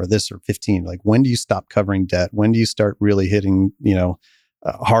 RevPAR or this or 15, like when do you stop covering debt? When do you start really hitting,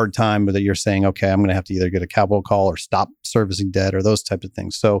 a hard time that you're saying, okay, I'm going to have to either get a capital call or stop servicing debt or those types of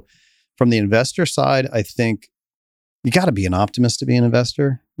things. So from the investor side, I think you got to be an optimist to be an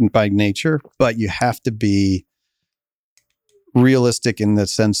investor by nature, but you have to be realistic in the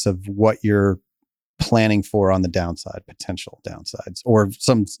sense of what you're planning for on the downside, potential downsides, or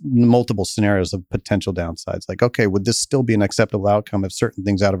some multiple scenarios of potential downsides. Like, okay, would this still be an acceptable outcome if certain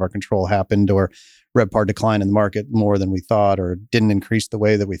things out of our control happened, or RevPAR declined in the market more than we thought, or didn't increase the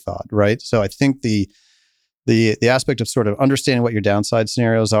way that we thought, right? So I think the aspect of sort of understanding what your downside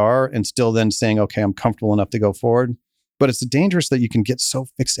scenarios are and still then saying, okay, I'm comfortable enough to go forward. But it's dangerous that you can get so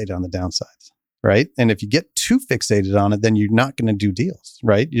fixated on the downsides, right? And if you get too fixated on it, then you're not going to do deals,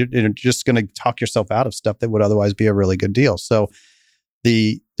 right? You're just going to talk yourself out of stuff that would otherwise be a really good deal. So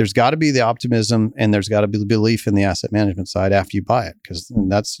there's got to be the optimism, and there's got to be the belief in the asset management side after you buy it, because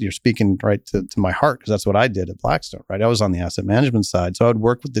you're speaking right to my heart, because that's what I did at Blackstone, right? I was on the asset management side. So I would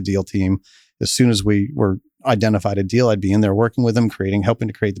work with the deal team. As soon as we were identified a deal, I'd be in there working with them, helping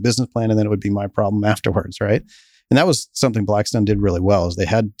to create the business plan, and then it would be my problem afterwards, right? And that was something Blackstone did really well, is they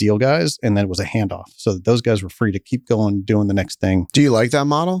had deal guys, and then it was a handoff. So that those guys were free to keep going, doing the next thing. Do you like that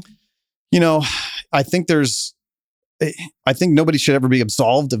model? I think nobody should ever be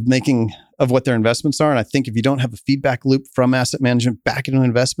absolved of what their investments are. And I think if you don't have a feedback loop from asset management back into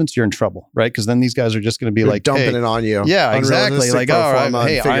investments, you're in trouble, right? Because then these guys are just going to be like dumping it on you. Yeah, exactly. Like, all right,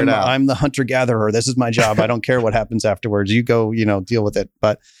 hey, I'm the hunter gatherer. This is my job. I don't care what happens afterwards. You go, deal with it.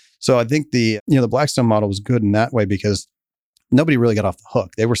 But so I think the Blackstone model was good in that way, because nobody really got off the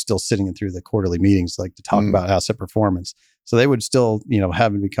hook. They were still sitting through the quarterly meetings, like to talk about asset performance. So they would still,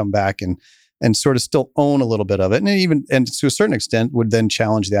 having me come back and sort of still own a little bit of it. And to a certain extent would then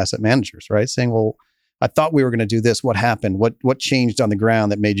challenge the asset managers, right? Saying, well, I thought we were going to do this. What happened? What changed on the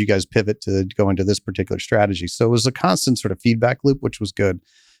ground that made you guys pivot to go into this particular strategy? So it was a constant sort of feedback loop, which was good.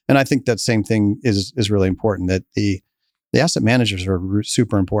 And I think that same thing is really important, that the asset managers are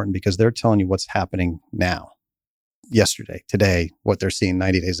super important, because they're telling you what's happening now, yesterday, today, what they're seeing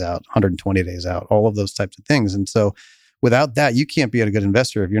 90 days out, 120 days out, all of those types of things. And so without that, you can't be a good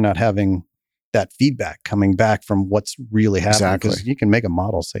investor if you're not having that feedback coming back from what's really happening. Because you can make a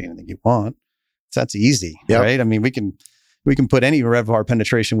model say anything you want. So that's easy, right? I mean, we can put any RevPAR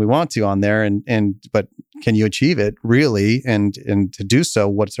penetration we want to on there, but can you achieve it really? And to do so,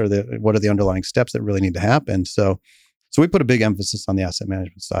 what are the underlying steps that really need to happen? So we put a big emphasis on the asset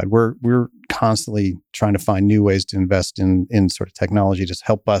management side. We're constantly trying to find new ways to invest in sort of technology to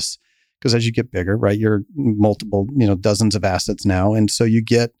help us, because as you get bigger, right, you're multiple, dozens of assets now, and so you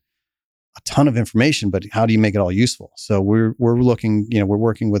get a ton of information, but how do you make it all useful? So we're looking, we're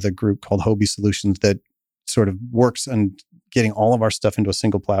working with a group called Hobie Solutions that sort of works on getting all of our stuff into a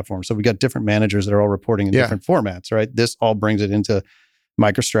single platform. So we got different managers that are all reporting in different formats, right? This all brings it into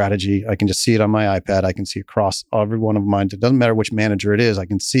MicroStrategy. I can just see it on my iPad. I can see across every one of mine. It doesn't matter which manager it is. I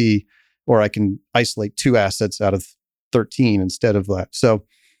can see, or I can isolate 2 assets out of 13 instead of that. So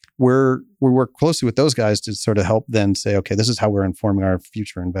we work closely with those guys to sort of help then say, okay, this is how we're informing our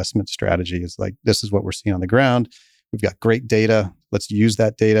future investment strategy. It's like, this is what we're seeing on the ground. We've got great data. Let's use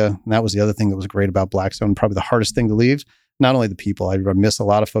that data. And that was the other thing that was great about Blackstone. Probably the hardest thing to leave. Not only the people, I miss a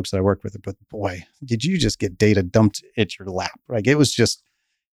lot of folks that I worked with, but boy, did you just get data dumped at your lap? Like, it was just,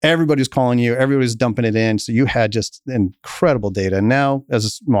 everybody's calling you, everybody's dumping it in. So you had just incredible data. And now, as a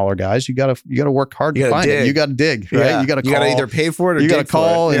smaller guys, you gotta work hard to find it. You gotta dig, right? Yeah. You gotta either pay for it or you gotta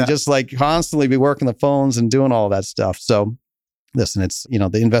call and just like constantly be working the phones and doing all of that stuff. So listen, it's,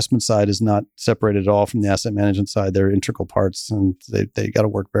 the investment side is not separated at all from the asset management side. They're integral parts, and they got to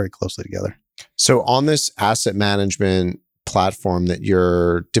work very closely together. So on this asset management platform that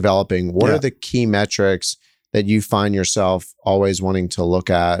you're developing, what are the key metrics that you find yourself always wanting to look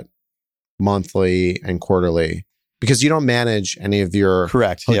at monthly and quarterly? Because you don't manage any of your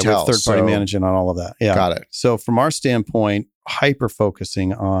hotels. Yeah, we have third-party management on all of that. Yeah. Got it. So from our standpoint,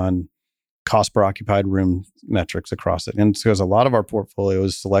 hyper-focusing on cost per occupied room metrics across it. And because a lot of our portfolio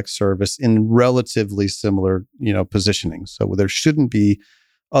is select service in relatively similar, positioning. So there shouldn't be,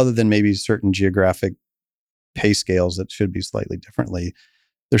 other than maybe certain geographic pay scales that should be slightly differently,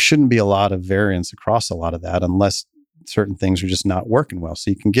 there shouldn't be a lot of variance across a lot of that unless certain things are just not working well. So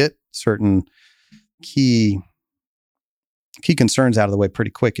you can get certain key key concerns out of the way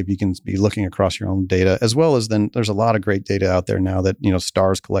pretty quick if you can be looking across your own data, as well as then there's a lot of great data out there now that,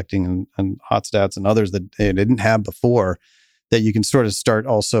 STAR's collecting and Hotstats and others that they didn't have before, that you can sort of start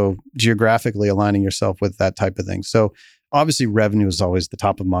also geographically aligning yourself with that type of thing. So obviously revenue is always the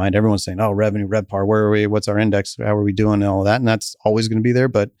top of mind. Everyone's saying, oh, revenue, RevPAR, where are we? What's our index? How are we doing? And all of that. And that's always going to be there.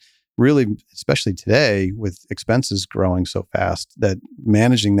 But really, especially today with expenses growing so fast, that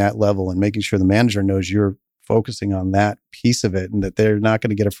managing that level and making sure the manager knows you're focusing on that piece of it and that they're not going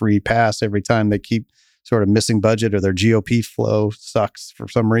to get a free pass every time they keep sort of missing budget or their GOP flow sucks for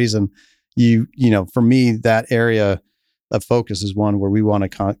some reason. For me, that area of focus is one where we want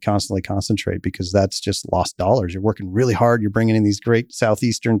to constantly concentrate, because that's just lost dollars. You're working really hard. You're bringing in these great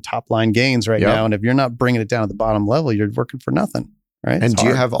Southeastern top line gains right now. And if you're not bringing it down at the bottom level, you're working for nothing. Right. And do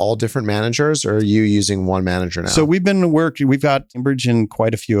you have all different managers, or are you using one manager now? So we've got Ambridge in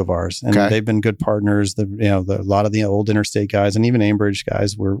quite a few of ours, and they've been good partners. A lot of the old Interstate guys and even Ambridge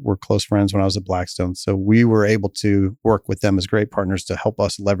guys were close friends when I was at Blackstone. So we were able to work with them as great partners to help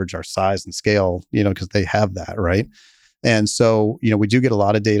us leverage our size and scale, because they have that, right? And so, we do get a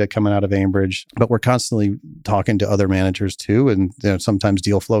lot of data coming out of Ambridge, but we're constantly talking to other managers too. And sometimes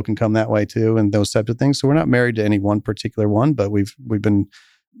deal flow can come that way too, and those types of things. So we're not married to any one particular one, but we've been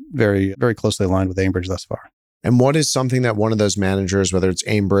very, very closely aligned with Ambridge thus far. And what is something that one of those managers, whether it's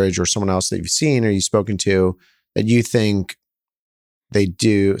Ambridge or someone else that you've seen or you've spoken to, that you think they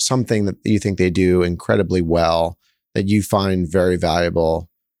do, something that you think they do incredibly well that you find very valuable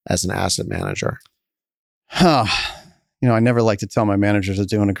as an asset manager? I never like to tell my managers they're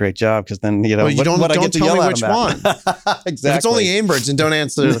doing a great job, because then, don't tell me which one. Exactly. If it's only Ambridge, then don't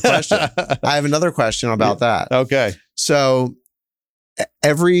answer the question. I have another question about that. Okay. So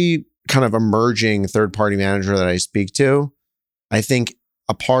every kind of emerging third-party manager that I speak to, I think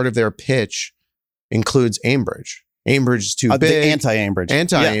a part of their pitch includes Ambridge. Ambridge is too big. The anti-Ambridge.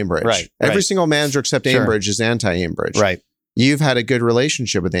 Anti-Ambridge. Yeah, right. Every single manager except Ambridge is anti-Ambridge. Right. You've had a good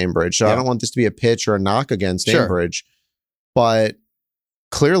relationship with Ambridge, so I don't want this to be a pitch or a knock against Ambridge. But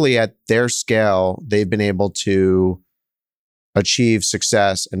clearly at their scale, they've been able to achieve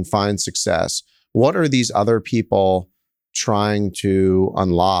success and find success. What are these other people trying to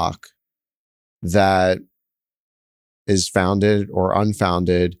unlock that is founded or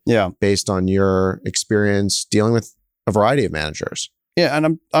unfounded based on your experience dealing with a variety of managers? Yeah,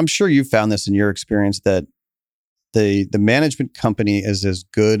 and I'm sure you've found this in your experience, that the management company is as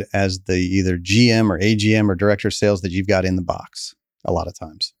good as the either GM or AGM or director of sales that you've got in the box a lot of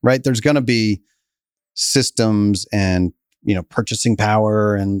times, right? There's going to be systems and, purchasing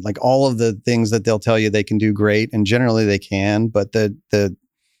power and like all of the things that they'll tell you they can do great. And generally they can, but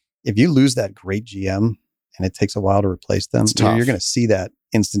if you lose that great GM and it takes a while to replace them, you're going to see that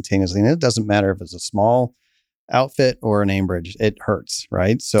instantaneously. And it doesn't matter if it's a small outfit or an Ambridge, it hurts,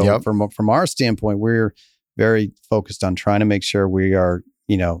 right? So from our standpoint, we're very focused on trying to make sure we are,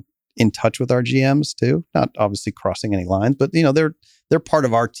 in touch with our GMs too. Not obviously crossing any lines, but they're part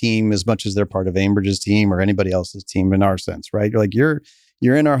of our team as much as they're part of Ambridge's team or anybody else's team in our sense, right? You're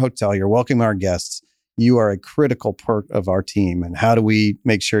in our hotel, you're welcoming our guests. You are a critical part of our team. And how do we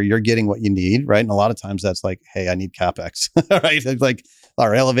make sure you're getting what you need, right? And a lot of times that's like, hey, I need CapEx, right? Like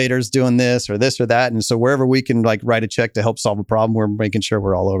our elevator's doing this or that. And so wherever we can like write a check to help solve a problem, we're making sure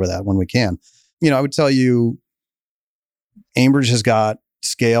we're all over that when we can. I would tell you, Ambridge has got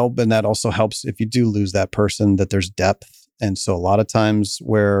scale, but that also helps if you do lose that person, that there's depth. And so a lot of times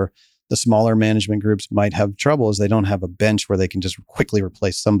where the smaller management groups might have trouble is they don't have a bench where they can just quickly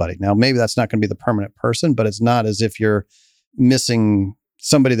replace somebody. Now, maybe that's not going to be the permanent person, but it's not as if you're missing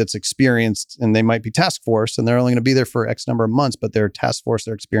somebody that's experienced, and they might be task force and they're only going to be there for X number of months, but they're task force,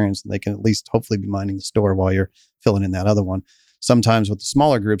 they're experienced, and they can at least hopefully be minding the store while you're filling in that other one. Sometimes with the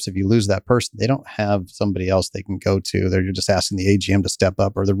smaller groups, if you lose that person, they don't have somebody else they can go to. You're just asking the AGM to step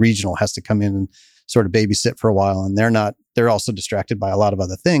up, or the regional has to come in and sort of babysit for a while. And they're also distracted by a lot of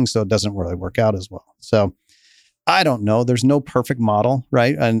other things. So it doesn't really work out as well. So I don't know. There's no perfect model,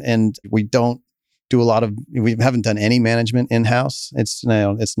 right? And we don't do we haven't done any management in-house.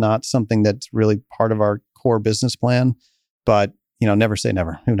 It's not something that's really part of our core business plan, but never say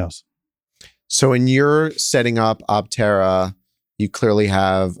never. Who knows? So when you're setting up Opterra, you clearly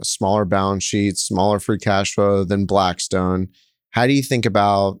have a smaller balance sheet, smaller free cash flow than Blackstone. How do you think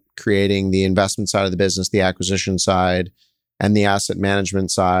about creating the investment side of the business, the acquisition side, and the asset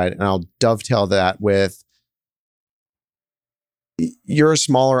management side? And I'll dovetail that with, you're a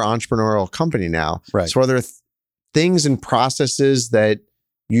smaller entrepreneurial company now. Right. So are there things and processes that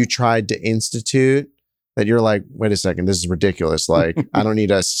you tried to institute that you're like, wait a second, this is ridiculous. Like, I don't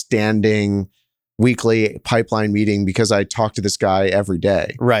need a standing weekly pipeline meeting because I talk to this guy every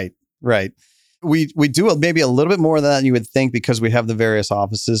day. Right. We do maybe a little bit more than that than you would think because we have the various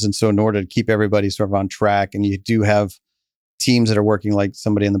offices. And so in order to keep everybody sort of on track, and you do have teams that are working, like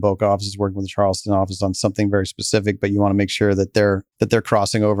somebody in the Boca office is working with the Charleston office on something very specific, but you want to make sure that they're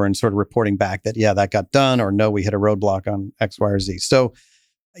crossing over and sort of reporting back that, yeah, that got done, or no, we hit a roadblock on X, Y, or Z. So,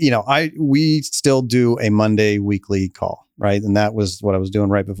 we still do a Monday weekly call, right? And that was what I was doing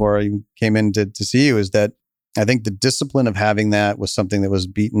right before I came in to see you, is that I think the discipline of having that was something that was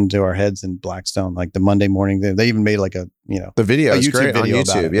beaten to our heads in Blackstone. Like the Monday morning, they even made like the video is YouTube great video on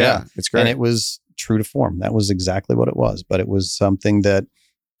about YouTube. it. Yeah, it's great. And it was true to form. That was exactly what it was. But it was something that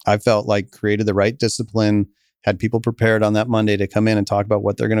I felt like created the right discipline, had people prepared on that Monday to come in and talk about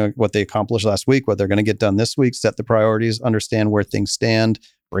what they accomplished last week, what they're going to get done this week, set the priorities, understand where things stand,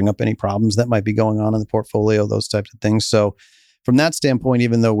 bring up any problems that might be going on in the portfolio, those types of things. So from that standpoint,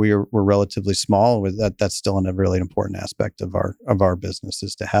 even though we're relatively small, that's still a really important aspect of our business,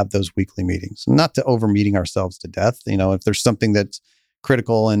 is to have those weekly meetings, not to over meeting ourselves to death. If there's something that's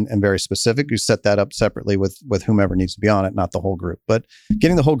critical and very specific, you set that up separately with whomever needs to be on it, not the whole group. But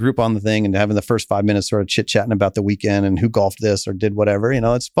getting the whole group on the thing and having the first 5 minutes sort of chit-chatting about the weekend and who golfed this or did whatever,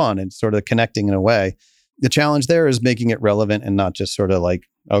 it's fun. It's sort of connecting in a way. The challenge there is making it relevant and not just sort of like,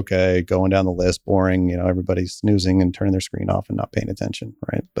 okay, going down the list, boring, everybody's snoozing and turning their screen off and not paying attention,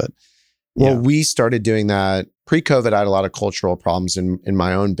 right? But we started doing that pre-COVID. I had a lot of cultural problems in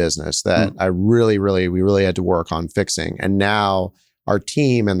my own business that we really had to work on fixing. And now our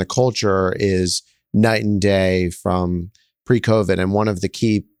team and the culture is night and day from pre-COVID. And one of the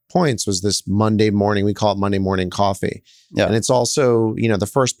key points was this Monday morning, we call it Monday morning coffee. Yeah. And it's also, the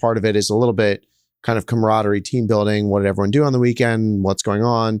first part of it is a little bit kind of camaraderie, team building. What did everyone do on the weekend? What's going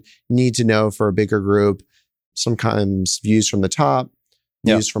on? Need to know for a bigger group, sometimes views from the top,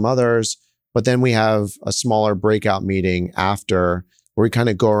 views from others. But then we have a smaller breakout meeting after where we kind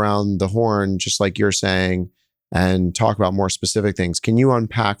of go around the horn, just like you're saying, and talk about more specific things. Can you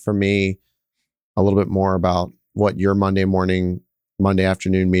unpack for me a little bit more about what your Monday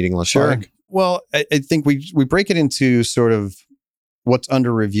afternoon meeting looks like? Well, I think we break it into sort of what's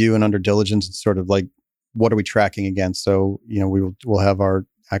under review and under diligence, and sort of like, what are we tracking against? So, we'll have our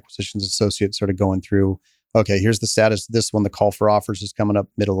acquisitions associate sort of going through, okay, here's the status of this one. The call for offers is coming up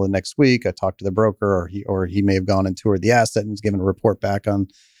middle of next week. I talked to the broker, or he may have gone and toured the asset and is given a report back on,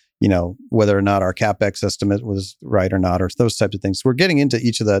 whether or not our CapEx estimate was right or not, or those types of things. So we're getting into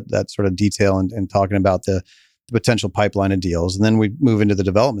each of that sort of detail and talking about the potential pipeline of deals. And then we move into the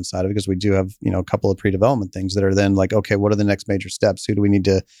development side of it, because we do have, a couple of pre-development things that are then like, okay, what are the next major steps? Who do we need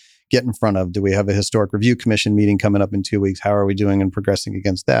to get in front of? Do we have a historic review commission meeting coming up in 2 weeks? How are we doing and progressing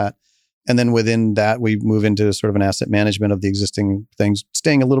against that? And then within that, we move into sort of an asset management of the existing things,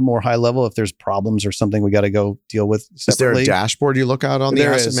 staying a little more high level. If there's problems or something we got to go deal with separately. Is there a dashboard you look at on the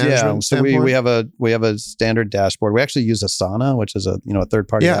asset management standpoint? So we have a standard dashboard. We actually use Asana, which is a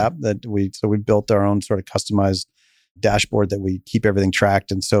third-party app that we built our own sort of customized dashboard that we keep everything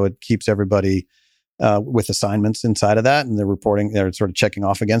tracked. And so it keeps everybody with assignments inside of that, and they're sort of checking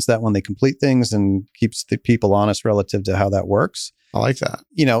off against that when they complete things, and keeps the people honest relative to how that works. I like that.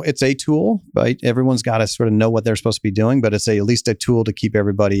 It's a tool, right? Everyone's got to sort of know what they're supposed to be doing, but it's at least a tool to keep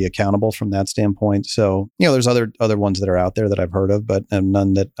everybody accountable from that standpoint. So, there's other ones that are out there that I've heard of, but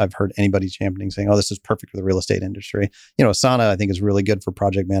none that I've heard anybody championing, saying, oh, this is perfect for the real estate industry. Asana, I think, is really good for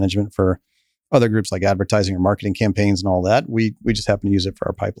project management for other groups like advertising or marketing campaigns and all that. We just happen to use it for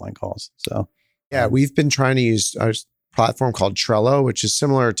our pipeline calls. So, yeah, we've been trying to use a platform called Trello, which is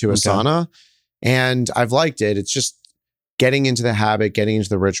similar to Asana, and I've liked it. It's just getting into the habit, getting into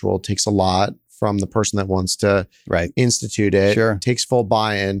the ritual takes a lot from the person that wants to institute it. Sure. It takes full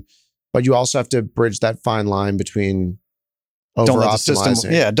buy-in, but you also have to bridge that fine line between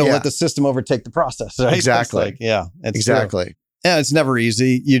over-optimizing. Don't let the system overtake the process. Right? Exactly. It's exactly. True. Yeah, it's never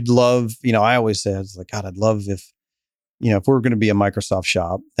easy. You'd love, I always say, it's like, God, I'd love if we're going to be a Microsoft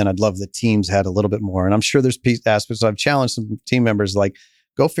shop, then I'd love the teams had a little bit more. And I'm sure there's aspects. I've challenged some team members like,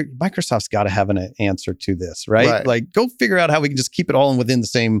 go figure, Microsoft's got to have an answer to this, right? Like, go figure out how we can just keep it all within the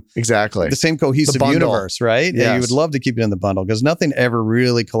same cohesive universe, right? Yes. Yeah, you would love to keep it in the bundle, because nothing ever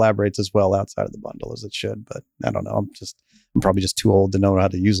really collaborates as well outside of the bundle as it should. But I don't know. I'm probably just too old to know how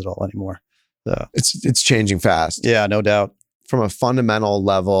to use it all anymore. So it's changing fast. Yeah, no doubt. From a fundamental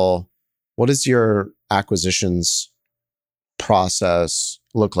level, what does your acquisitions process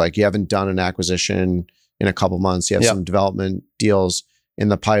look like? You haven't done an acquisition in a couple months. You have some development deals in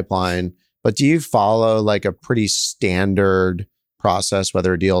the pipeline, but do you follow like a pretty standard process,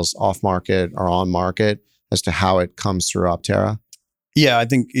 whether a deal's off market or on market, as to how it comes through Opterra? Yeah, I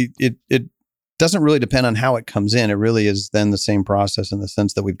think it doesn't really depend on how it comes in. It really is then the same process in the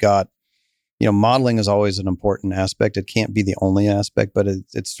sense that we've got, modeling is always an important aspect. It can't be the only aspect, but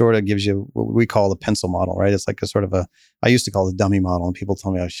it sort of gives you what we call the pencil model, right? It's like a sort of I used to call it a dummy model, and people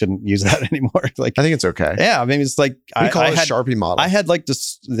told me I shouldn't use that anymore. Like, I think it's okay. Yeah. I mean, it's like, we call it a Sharpie model. I had like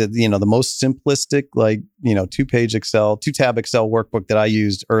the most simplistic, 2-page Excel, 2-tab Excel workbook that I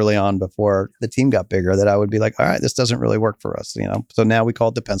used early on before the team got bigger, that I would be like, all right, this doesn't really work for us, So now we call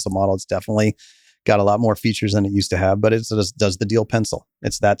it the pencil model. It's definitely got a lot more features than it used to have, but it just does the deal pencil.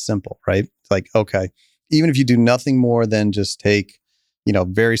 It's that simple, right? It's like, okay, even if you do nothing more than just take,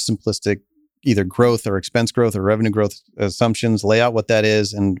 very simplistic, either growth or expense growth or revenue growth assumptions, lay out what that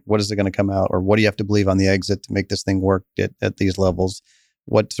is and what is it going to come out, or what do you have to believe on the exit to make this thing work at these levels?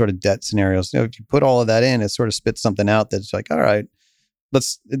 What sort of debt scenarios? If you put all of that in, it sort of spits something out that's like, all right,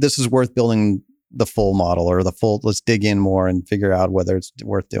 this is worth building the full model, or let's dig in more and figure out whether it's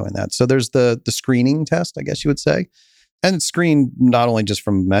worth doing that. So there's the screening test, I guess you would say. And it's screened not only just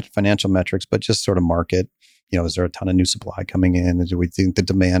from financial metrics, but just sort of market. Is there a ton of new supply coming in? Do we think the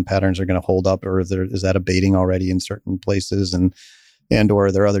demand patterns are going to hold up, or is that abating already in certain places? Or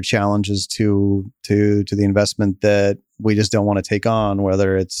are there other challenges to the investment that we just don't want to take on,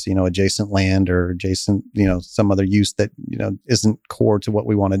 whether it's, adjacent land or adjacent, some other use that, isn't core to what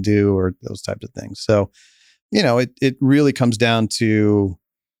we want to do, or those types of things. So, it really comes down to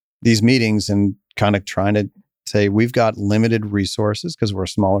these meetings and kind of trying to say we've got limited resources because we're a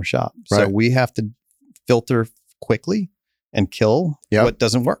smaller shop. Right. So we have to filter quickly and kill what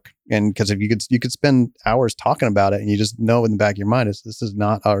doesn't work. And because if you could spend hours talking about it, and you just know in the back of your mind, this is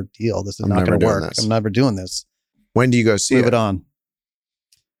not our deal. This is not going to work. I'm never doing this. When do you go see Move it on?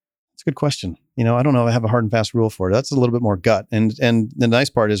 It's a good question. I don't know if I have a hard and fast rule for it. That's a little bit more gut. And the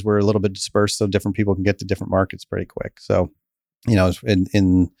nice part is we're a little bit dispersed, so different people can get to different markets pretty quick. So,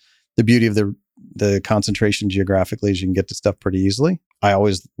 in the beauty of the concentration geographically is you can get to stuff pretty easily. I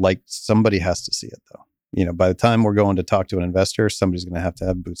always like somebody has to see it though. By the time we're going to talk to an investor, somebody's going to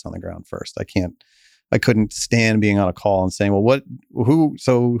have boots on the ground first. I couldn't stand being on a call and saying, well, who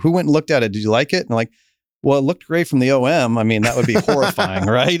went and looked at it? Did you like it? And like, well, it looked great from the OM. I mean, that would be horrifying,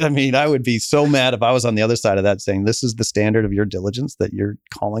 right? I mean, I would be so mad if I was on the other side of that saying, this is the standard of your diligence that you're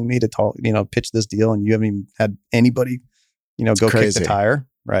calling me to talk, pitch this deal, and you haven't even had anybody, go crazy. Kick the tire.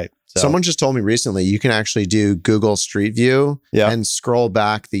 Right. So. Someone just told me recently, you can actually do Google Street View and scroll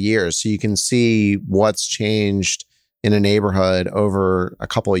back the years. So you can see what's changed in a neighborhood over a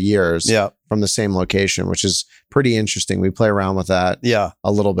couple of years from the same location, which is pretty interesting. We play around with that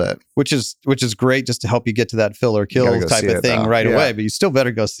a little bit. Which is great just to help you get to that fill or kill type of thing right away. But you still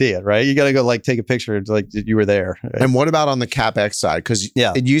better go see it, right? You got to go take a picture like you were there. Right? And what about on the CapEx side? Because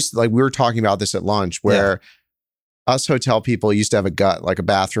it used to, we were talking about this at lunch where us hotel people used to have a gut, like a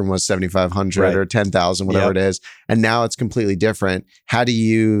bathroom was 7,500 or 10,000, whatever it is. And now it's completely different. How do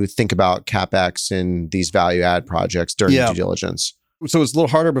you think about CapEx in these value add projects during due diligence? So it's a little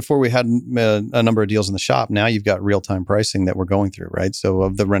harder before we had a number of deals in the shop. Now you've got real-time pricing that we're going through, right? So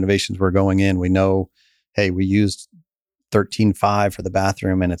of the renovations we're going in, we know, hey, we used 13.5 for the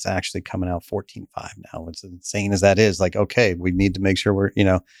bathroom and it's actually coming out 14.5 now. As insane as that is, like, okay, we need to make sure we're,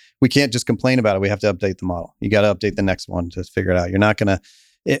 we can't just complain about it. We have to update the model. You got to update the next one to figure it out. You're not going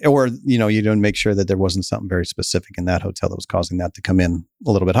to, or, you don't make sure that there wasn't something very specific in that hotel that was causing that to come in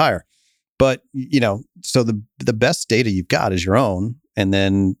a little bit higher. But, so the best data you've got is your own. And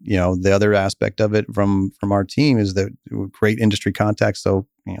then, the other aspect of it from our team is that great industry contacts. So,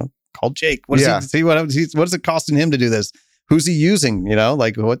 call Jake. What is it costing him to do this? Who's he using?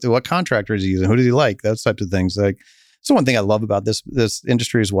 What contractor is he using? Who does he like? Those types of things. So one thing I love about this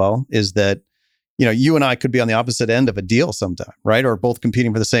industry as well is that, you and I could be on the opposite end of a deal sometime, right? Or both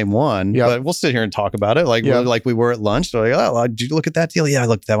competing for the same one, but we'll sit here and talk about it like we were at lunch. They're like, oh, did you look at that deal? Yeah, I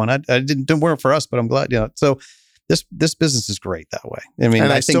looked at that one. I didn't work for us, but I'm glad, So this business is great that way. I mean,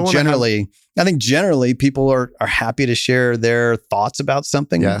 I think generally people are happy to share their thoughts about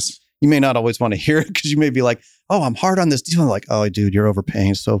something. Yes. You may not always want to hear it because you may be like, oh, I'm hard on this deal. I'm like, oh, dude, you're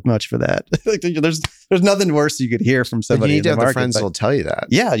overpaying so much for that. There's nothing worse you could hear from somebody. But you need to have the the friends that'll tell you that.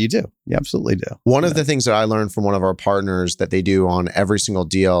 Yeah, you do. You absolutely do. One of the things that I learned from one of our partners that they do on every single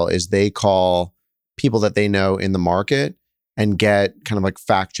deal is they call people that they know in the market and get kind of like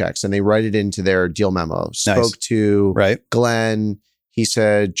fact checks, and they write it into their deal memo. Spoke to Glenn. He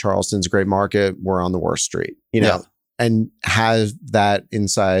said, Charleston's a great market. We're on the worst street, and have that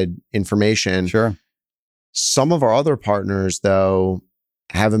inside information. Sure. Some of our other partners, though,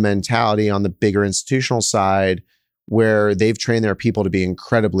 have a mentality on the bigger institutional side where they've trained their people to be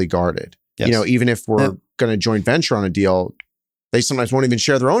incredibly guarded. Yes. Even if we're going to joint venture on a deal, they sometimes won't even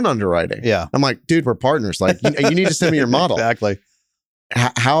share their own underwriting. Yeah. I'm like, dude, we're partners. Like, you need to send me your model. Exactly.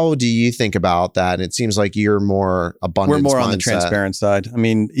 How do you think about that? And it seems like you're more abundance. We're more mindset. on the transparent side. I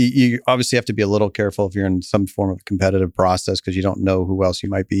mean, you obviously have to be a little careful if you're in some form of competitive process because you don't know who else you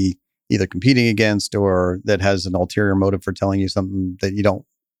might be either competing against or that has an ulterior motive for telling you something that you don't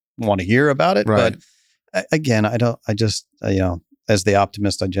want to hear about it. Right. But again, as the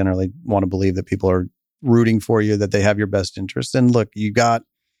optimist, I generally want to believe that people are rooting for you, that they have your best interest. And look, you've got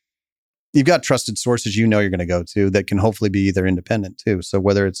trusted sources you're going to go to that can hopefully be either independent too. So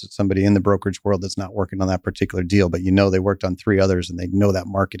whether it's somebody in the brokerage world that's not working on that particular deal, but they worked on 3 others and they know that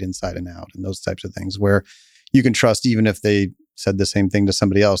market inside and out and those types of things where you can trust even if they said the same thing to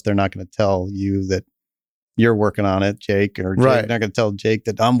somebody else, they're not going to tell you that you're working on it, Jake, or Jake, not going to tell Jake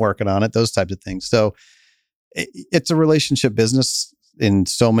that I'm working on it, those types of things. So it's a relationship business in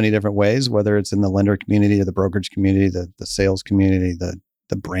so many different ways, whether it's in the lender community or the brokerage community, the sales community, the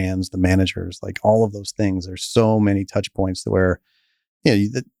brands, the managers, like all of those things. There's so many touch points where,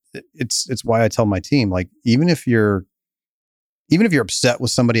 it's why I tell my team, like, even if you're upset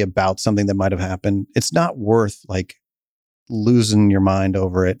with somebody about something that might have happened, it's not worth like losing your mind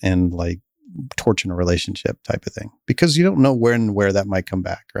over it and like torching a relationship type of thing, because you don't know when and where that might come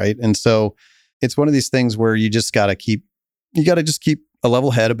back. Right. And so it's one of these things where you just got to keep a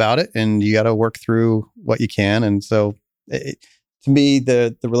level head about it and you got to work through what you can. And so to me,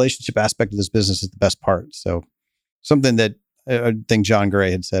 the relationship aspect of this business is the best part. So something that I think John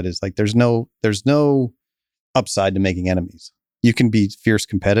Gray had said is like, there's no upside to making enemies. You can be fierce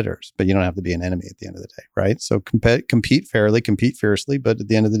competitors, but you don't have to be an enemy at the end of the day, right? So compete fairly, compete fiercely, but at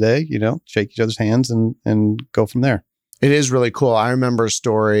the end of the day, shake each other's hands and go from there. It is really cool. I remember a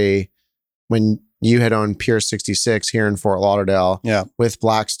story when you had owned Pier 66 here in Fort Lauderdale with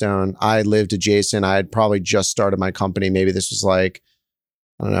Blackstone. I lived adjacent. I had probably just started my company. Maybe this was like,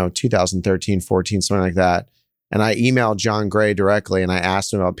 I don't know, 2013, 14, something like that. And I emailed John Gray directly and I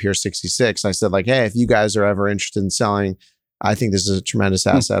asked him about Pier 66. I said like, hey, if you guys are ever interested in selling, I think this is a tremendous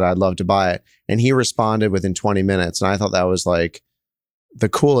asset. I'd love to buy it. And he responded within 20 minutes. And I thought that was like the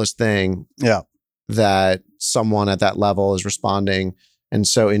coolest thing that someone at that level is responding and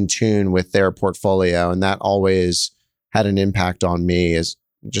so in tune with their portfolio. And that always had an impact on me, is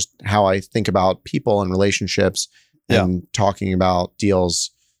just how I think about people and relationships and talking about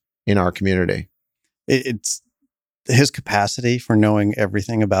deals in our community. It's his capacity for knowing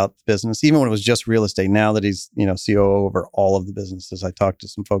everything about the business, even when it was just real estate. Now that he's, COO over all of the businesses, I talked to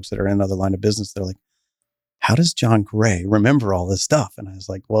some folks that are in another line of business. They're like, how does John Gray remember all this stuff? And I was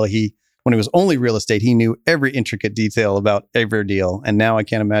like, well, when it was only real estate, he knew every intricate detail about every deal. And now I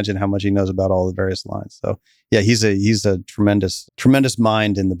can't imagine how much he knows about all the various lines. So yeah, he's a tremendous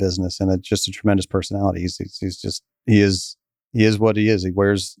mind in the business, and it's just a tremendous personality. He is what he is. He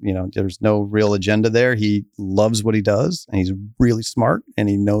wears, there's no real agenda there. He loves what he does, and he's really smart, and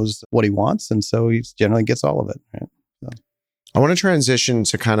he knows what he wants. And so he generally gets all of it. Right? So. I want to transition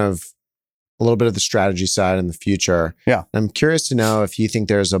to kind of a little bit of the strategy side in the future. Yeah. I'm curious to know if you think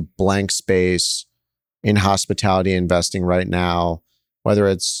there's a blank space in hospitality investing right now, whether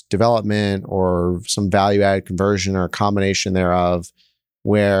it's development or some value-added conversion or a combination thereof,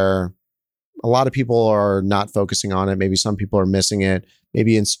 where a lot of people are not focusing on it. Maybe some people are missing it.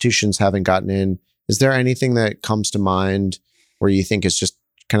 Maybe institutions haven't gotten in. Is there anything that comes to mind where you think is just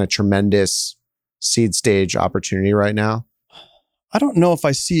kind of tremendous seed stage opportunity right now? I don't know if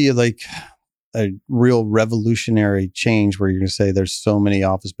I see like a real revolutionary change where you're going to say there's so many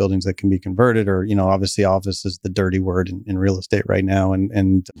office buildings that can be converted, or, obviously office is the dirty word in real estate right now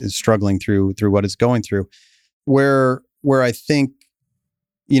and is struggling through what it's going through. Where I think,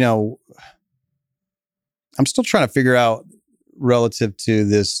 I'm still trying to figure out relative to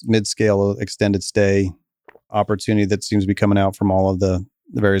this mid-scale extended stay opportunity that seems to be coming out from all of the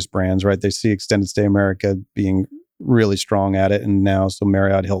various brands, right? They see Extended Stay America being really strong at it. And now, so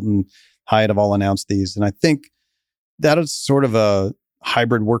Marriott, Hilton, Hyatt have all announced these. And I think that is sort of a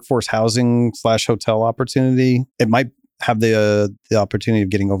hybrid workforce housing / hotel opportunity. It might have the opportunity of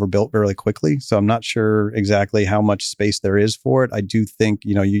getting overbuilt really quickly. So I'm not sure exactly how much space there is for it. I do think,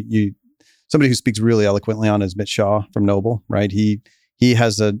 somebody who speaks really eloquently on is Mitch Shaw from Noble, right? He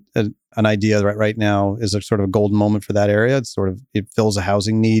has an idea right now is a sort of a golden moment for that area. It fills a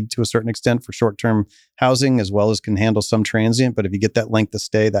housing need to a certain extent for short-term housing, as well as can handle some transient. But if you get that length of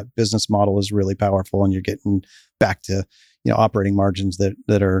stay, that business model is really powerful, and you're getting back to operating margins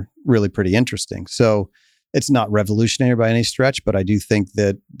that are really pretty interesting. So it's not revolutionary by any stretch, but I do think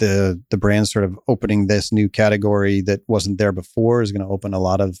that the brand sort of opening this new category that wasn't there before is going to open a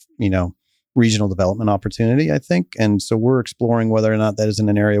lot of regional development opportunity, I think. And so we're exploring whether or not that isn't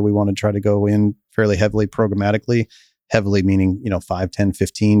an area we want to try to go in fairly heavily programmatically, heavily meaning, 5, 10,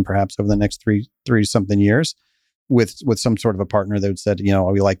 15, perhaps over the next three something years with some sort of a partner that said,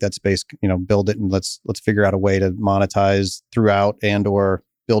 we like that space, build it and let's figure out a way to monetize throughout and or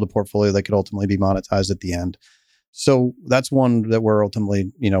build a portfolio that could ultimately be monetized at the end. So that's one that we're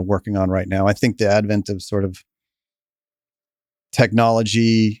ultimately, working on right now. I think the advent of sort of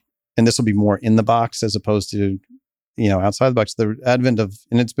technology, and this will be more in the box as opposed to, outside the box, the advent of,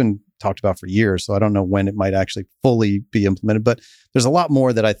 and it's been talked about for years, so I don't know when it might actually fully be implemented, but there's a lot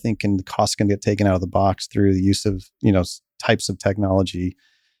more that I think the costs can get taken out of the box through the use of, types of technology,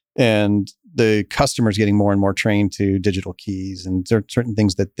 and the customers getting more and more trained to digital keys, and there are certain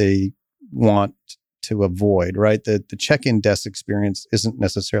things that they want to avoid, right? The check-in desk experience isn't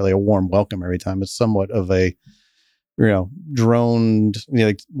necessarily a warm welcome every time. It's somewhat of a, droned,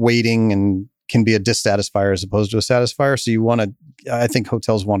 like waiting, and can be a dissatisfier as opposed to a satisfier. So I think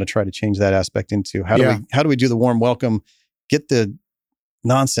hotels want to try to change that aspect into how do we do the warm welcome, get the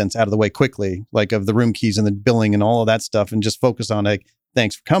nonsense out of the way quickly, like of the room keys and the billing and all of that stuff, and just focus on like,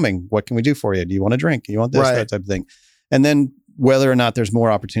 thanks for coming. What can we do for you? Do you want a drink? Do you want this? Right. That type of thing. And then whether or not there's more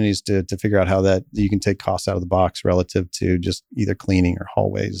opportunities to figure out how that you can take costs out of the box relative to just either cleaning or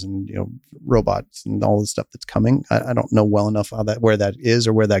hallways and robots and all the stuff that's coming. I don't know well enough where that is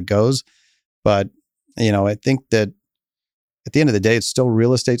or where that goes, but I think that at the end of the day, it's still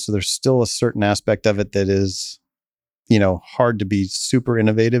real estate, so there's still a certain aspect of it that is hard to be super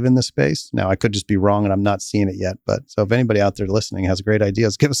innovative in this space. Now, I could just be wrong and I'm not seeing it yet. But so if anybody out there listening has great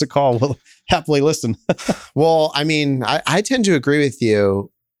ideas, give us a call. We'll happily listen. Well, I mean, I tend to agree with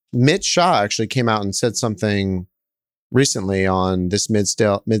you. Mitch Shaw actually came out and said something recently on this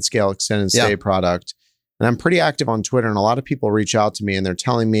mid-scale extended stay product. And I'm pretty active on Twitter, and a lot of people reach out to me and they're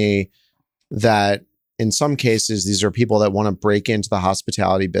telling me that in some cases, these are people that want to break into the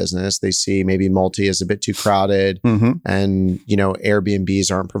hospitality business. They see maybe multi is a bit too crowded, and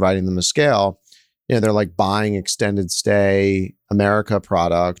Airbnbs aren't providing them a scale. They're like buying extended stay America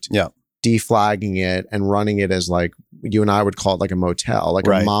product, deflagging it and running it as like you and I would call it like a motel, like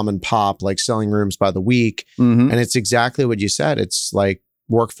a mom and pop, like selling rooms by the week. And it's exactly what you said. It's like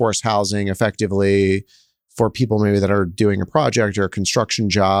workforce housing effectively for people maybe that are doing a project or a construction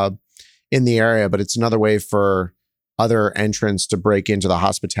job in the area, but it's another way for other entrants to break into the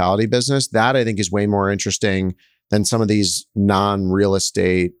hospitality business. That I think is way more interesting than some of these non-real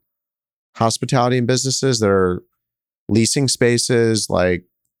estate hospitality businesses that are leasing spaces like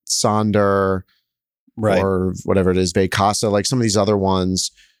Sonder or whatever it is, Vacasa, like some of these other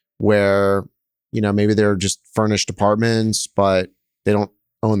ones where, maybe they're just furnished apartments, but they don't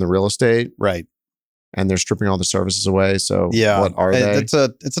own the real estate. Right. And they're stripping all the services away. So what are they? It's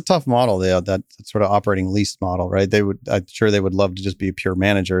a tough model. That sort of operating lease model, right? I'm sure they would love to just be a pure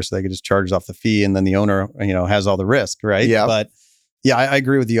manager so they could just charge off the fee and then the owner, has all the risk, right? Yeah. But yeah, I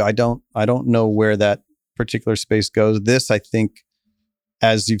agree with you. I don't know where that particular space goes. This, I think,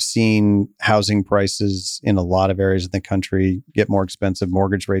 as you've seen housing prices in a lot of areas of the country get more expensive,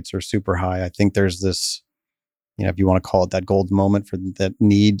 mortgage rates are super high. I think there's this, if you want to call it that gold moment for that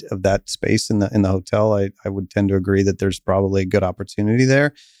need of that space in the hotel, I would tend to agree that there's probably a good opportunity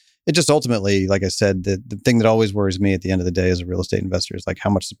there. It just ultimately, like I said, the thing that always worries me at the end of the day as a real estate investor is like how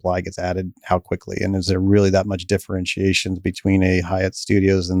much supply gets added, how quickly, and is there really that much differentiation between a Hyatt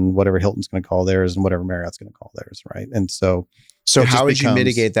Studios and whatever Hilton's going to call theirs and whatever Marriott's going to call theirs, right? And so how would you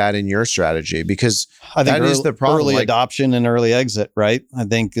mitigate that in your strategy? Because I think that is the problem. Early adoption and early exit, right? I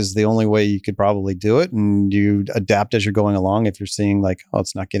think is the only way you could probably do it. And you adapt as you're going along. If you're seeing like, oh,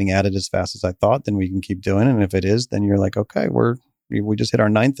 it's not getting added as fast as I thought, then we can keep doing it. And if it is, then you're like, okay, we just hit our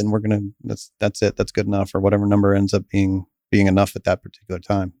 9th and that's it. That's good enough, or whatever number ends up being enough at that particular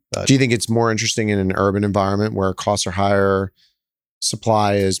time. But do you think it's more interesting in an urban environment where costs are higher,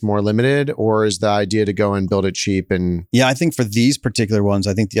 supply is more limited, or is the idea to go and build it cheap? And I think for these particular ones,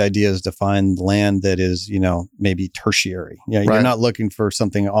 I think the idea is to find land that is, maybe tertiary. You're not looking for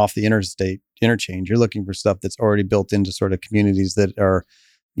something off the interstate interchange. You're looking for stuff that's already built into sort of communities that are,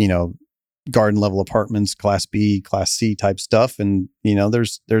 garden level apartments, class B, class C type stuff. And,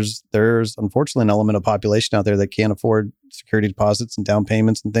 there's unfortunately an element of population out there that can't afford security deposits and down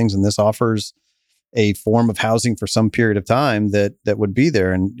payments and things. And this offers a form of housing for some period of time that would be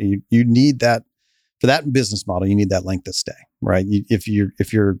there. And you need that for that business model. You need that length of stay, right? If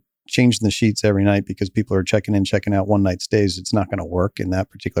you're changing the sheets every night because people are checking in, checking out one night stays, it's not going to work in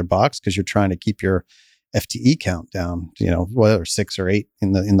that particular box because you're trying to keep your FTE count down, whether 6 or 8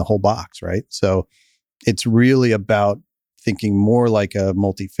 in the whole box, right? So it's really about thinking more like a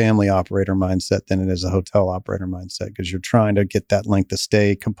multifamily operator mindset than it is a hotel operator mindset, because you're trying to get that length of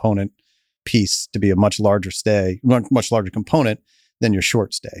stay component piece to be a much larger component than your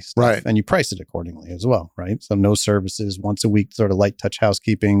short stay stuff. Right. And you price it accordingly as well, right? So no services, once a week, sort of light touch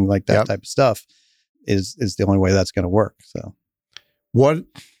housekeeping, like that type of stuff is the only way that's going to work. So what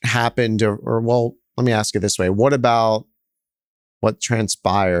happened, well, let me ask you this way. What about what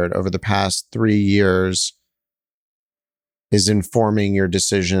transpired over the past 3 years is informing your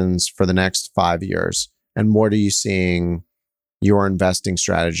decisions for the next 5 years? And what are you seeing your investing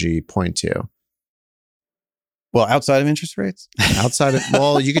strategy point to? Well, outside of interest rates?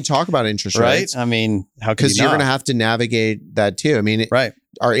 Well, you can talk about interest rates. Right? I mean, how could you not? Because you're going to have to navigate that too. I mean, right.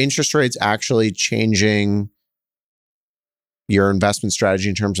 Are interest rates actually changing your investment strategy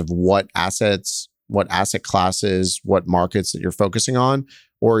in terms of what assets, what asset classes, what markets that you're focusing on?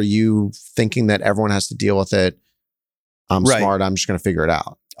 Or are you thinking that everyone has to deal with it? I'm smart, I'm just going to figure it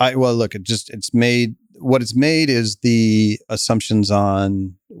out. Well, look, what it's made is the assumptions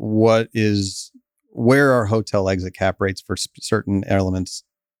on where are hotel exit cap rates for certain elements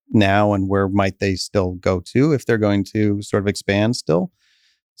now, and where might they still go to if they're going to sort of expand still.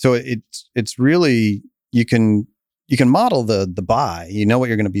 So it's really, you can model the buy. You know what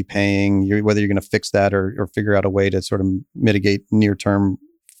you're going to be paying, whether you're going to fix that or figure out a way to sort of mitigate near-term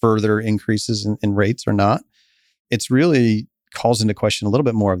further increases in rates or not. It's really calls into question a little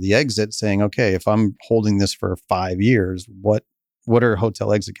bit more of the exit, saying, okay, if I'm holding this for 5 years, what are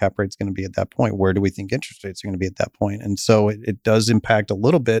hotel exit cap rates going to be at that point? Where do we think interest rates are going to be at that point? And so it does impact a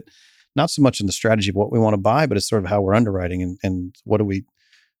little bit, not so much in the strategy of what we want to buy, but it's sort of how we're underwriting and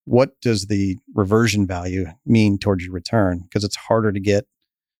what does the reversion value mean towards your return? Because it's harder to get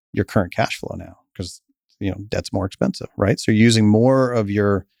your current cash flow now because debt's more expensive, right? So you're using more of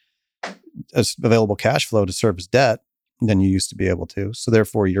your available cash flow to service debt than you used to be able to. So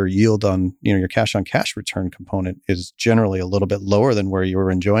therefore, your yield on your cash on cash return component is generally a little bit lower than where you were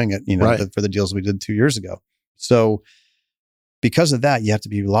enjoying it. For the deals we did 2 years ago. So because of that, you have to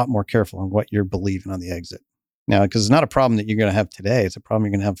be a lot more careful on what you're believing on the exit. Now, because it's not a problem that you're going to have today. It's a problem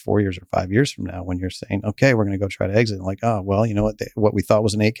you're going to have 4 years or 5 years from now when you're saying, okay, we're going to go try to exit. And like, oh, well, you know what? What we thought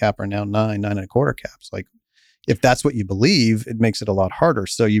was an 8 cap are now 9.25 caps. Like, if that's what you believe, it makes it a lot harder.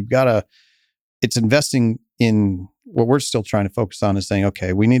 So it's investing in what we're still trying to focus on is saying,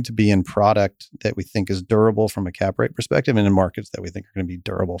 okay, we need to be in product that we think is durable from a cap rate perspective and in markets that we think are going to be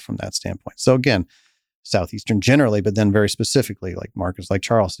durable from that standpoint. So again, Southeastern generally, but then very specifically, like markets like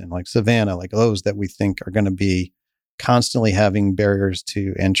Charleston, like Savannah, like those that we think are going to be constantly having barriers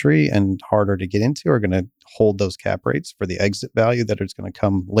to entry and harder to get into, are going to hold those cap rates for the exit value that is going to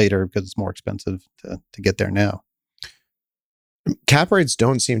come later because it's more expensive to get there now. Cap rates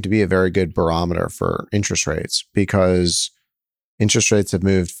don't seem to be a very good barometer for interest rates because interest rates have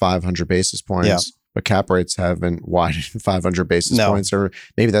moved 500 basis points, but cap rates haven't widened 500 basis points, or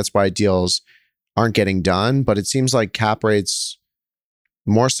maybe that's why deals aren't getting done. But it seems like cap rates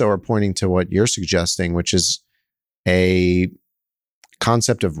more so are pointing to what you're suggesting, which is a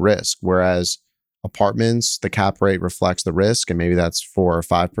concept of risk, whereas apartments, the cap rate reflects the risk, and maybe that's 4 or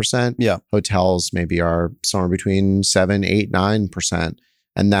 5%. Yeah. Hotels maybe are somewhere between 7, 8, 9%.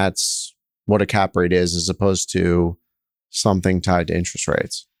 And that's what a cap rate is, as opposed to something tied to interest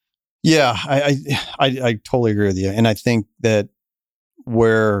rates. Yeah, I totally agree with you. And I think that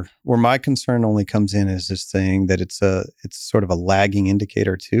where my concern only comes in is this thing that it's sort of a lagging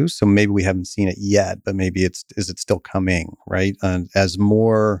indicator too. So maybe we haven't seen it yet, but maybe is it still coming, right? And as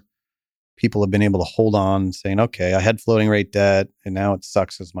more people have been able to hold on, saying, okay, I had floating rate debt and now it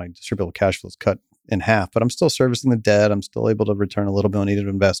sucks as my distributable cash flow is cut in half, but I'm still servicing the debt. I'm still able to return a little bit to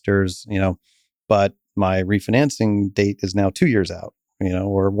investors, but my refinancing date is now 2 years out,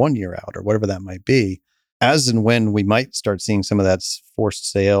 or 1 year out, or whatever that might be. As and when we might start seeing some of that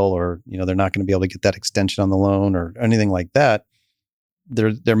forced sale, or, they're not going to be able to get that extension on the loan or anything like that,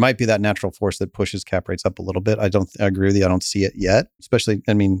 there might be that natural force that pushes cap rates up a little bit. I agree with you. I don't see it yet, especially,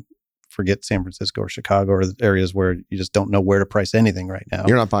 forget San Francisco or Chicago or the areas where you just don't know where to price anything right now.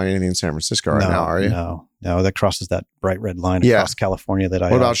 You're not buying anything in San Francisco right now, are you? No, that crosses that bright red line across California that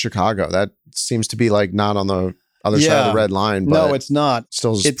What about Chicago? That seems to be like not on the other side of the red line, but no, it's not.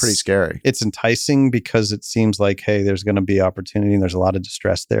 Still just pretty scary. It's enticing because it seems like, hey, there's going to be opportunity and there's a lot of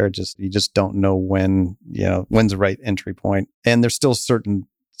distress there. You just don't know when's the right entry point. And there's still certain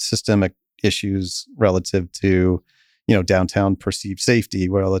systemic issues relative to, downtown perceived safety,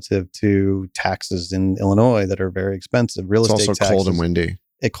 relative to taxes in Illinois that are very expensive. Real estate also taxes. Cold and windy.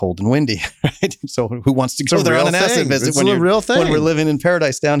 Cold and windy, right? So who wants to go there on an asset visit when we're living in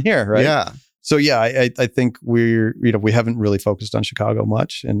paradise down here, right? Yeah. So yeah, I think we haven't really focused on Chicago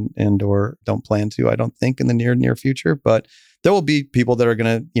much and or don't plan to, I don't think, in the near future. But there will be people that are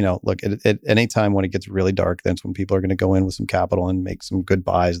going to, look at any time when it gets really dark, that's when people are going to go in with some capital and make some good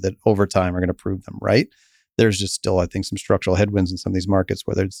buys that over time are going to prove them right. There's just still, I think, some structural headwinds in some of these markets,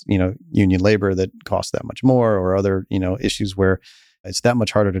 whether it's, union labor that costs that much more or other, issues where it's that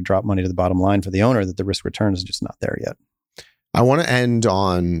much harder to drop money to the bottom line for the owner that the risk return is just not there yet. I want to end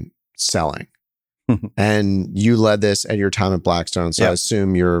on selling. And you led this at your time at Blackstone, so I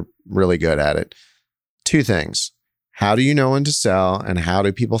assume you're really good at it. Two things. How do you know when to sell, and how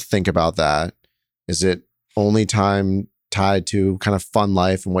do people think about that? Is it only time tied to kind of fun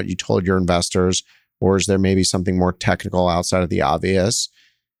life and what you told your investors, or is there maybe something more technical outside of the obvious?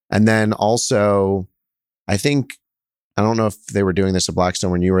 And then also, I don't know if they were doing this at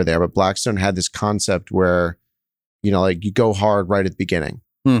Blackstone when you were there, but Blackstone had this concept where, you go hard right at the beginning.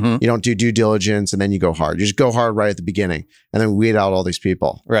 Mm-hmm. You don't do due diligence and then you go hard. You just go hard right at the beginning and then weed out all these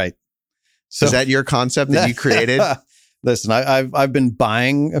people. Right. So is that your concept that you created? Listen, I've been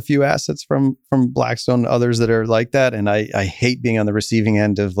buying a few assets from Blackstone, others that are like that, and I hate being on the receiving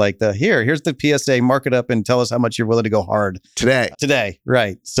end of like here's the PSA, mark it up and tell us how much you're willing to go hard today.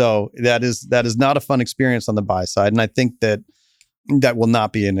 Right. So that is not a fun experience on the buy side, and I think that will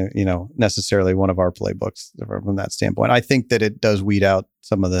not be in necessarily one of our playbooks from that standpoint. I think that it does weed out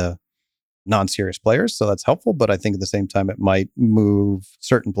some of the non-serious players, so that's helpful. But I think at the same time, it might move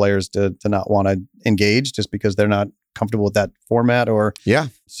certain players to not want to engage just because they're not comfortable with that format.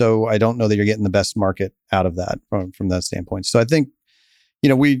 So I don't know that you're getting the best market out of that from that standpoint. So I think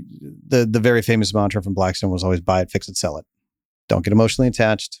the very famous mantra from Blackstone was always buy it, fix it, sell it. Don't get emotionally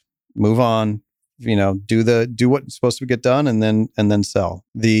attached. Move on. Do what's supposed to get done, and then sell.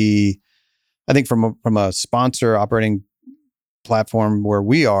 I think from a sponsor operating platform where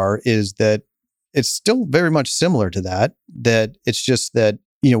we are is that it's still very much similar to that it's just that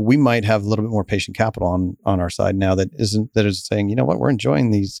we might have a little bit more patient capital on our side now that is saying, we're enjoying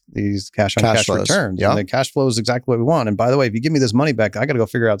these cash on cash returns. Yeah. And the cash flow is exactly what we want. And by the way, if you give me this money back, I got to go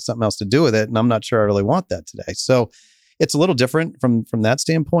figure out something else to do with it, and I'm not sure I really want that today. So it's a little different from that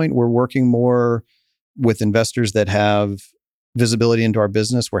standpoint. We're working more with investors that have visibility into our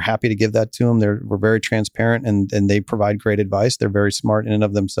business. We're happy to give that to them. We're very transparent, and they provide great advice. They're very smart in and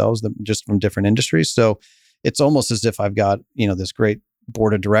of themselves, just from different industries. So it's almost as if I've got this great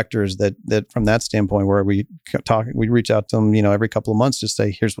board of directors that from that standpoint where we reach out to them every couple of months, just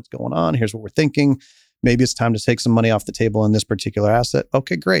say, here's what's going on, here's what we're thinking. Maybe it's time to take some money off the table in this particular asset.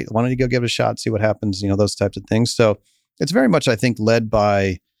 Okay, great. Why don't you go give it a shot, see what happens, those types of things. So it's very much, I think, led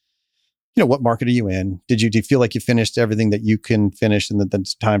by what market are you in? Do you feel like you finished everything that you can finish, and that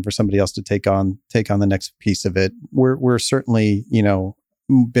it's time for somebody else to take on the next piece of it? We're certainly,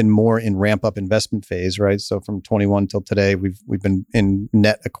 been more in ramp up investment phase, right? So from 21 till today, we've been in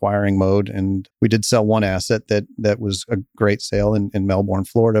net acquiring mode, and we did sell one asset that was a great sale in Melbourne,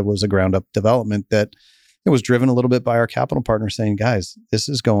 Florida. It was a ground up development that it was driven a little bit by our capital partner saying, guys, this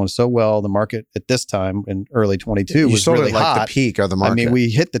is going so well. The market at this time in early 22 was really hot. The peak of the market. I mean, we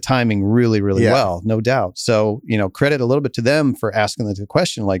hit the timing really, really well, no doubt. So, credit a little bit to them for asking the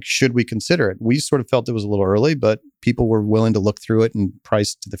question, like, should we consider it? We sort of felt it was a little early, but people were willing to look through it and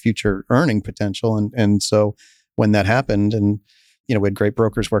price to the future earning potential. And so when that happened, and we had great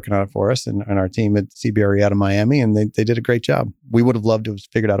brokers working on it for us, and our team at CBRE out of Miami, and they did a great job. We would have loved to have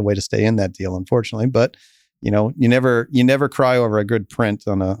figured out a way to stay in that deal, unfortunately, but you never cry over a good print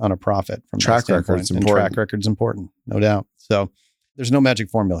on a profit from track record's important. Track record's important, no doubt. So there's no magic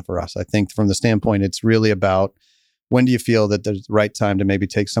formula for us. I think from the standpoint, it's really about, when do you feel that there's the right time to maybe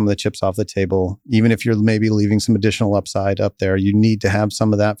take some of the chips off the table? Even if you're maybe leaving some additional upside up there, you need to have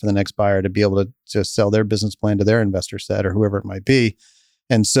some of that for the next buyer to be able to sell their business plan to their investor set or whoever it might be.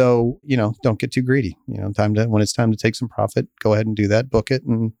 And so, don't get too greedy. When it's time to take some profit, go ahead and do that, book it,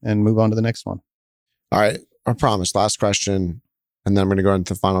 and move on to the next one. All right. I promise. Last question, and then I'm going to go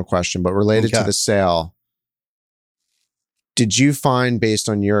into the final question, but related to the sale. Did you find, based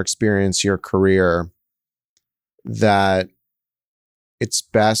on your experience, your career, that it's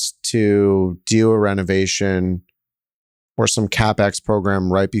best to do a renovation or some CapEx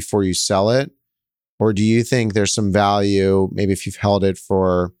program right before you sell it? Or do you think there's some value, maybe if you've held it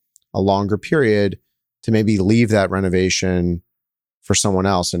for a longer period, to maybe leave that renovation for someone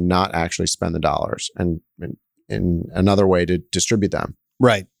else and not actually spend the dollars and in another way to distribute them?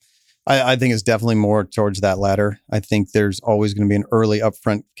 Right. I think it's definitely more towards that latter. I think there's always going to be an early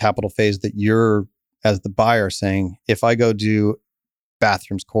upfront capital phase that you're, as the buyer, saying, if I go do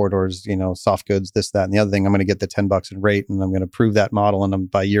bathrooms, corridors, soft goods, this, that, and the other thing. I'm going to get the $10 in rate, and I'm going to prove that model.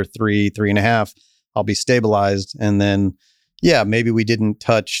 And by year 3.5, I'll be stabilized. And then, maybe we didn't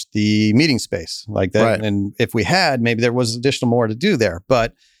touch the meeting space like that. Right. And if we had, maybe there was additional more to do there.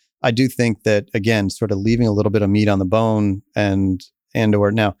 But I do think that, again, sort of leaving a little bit of meat on the bone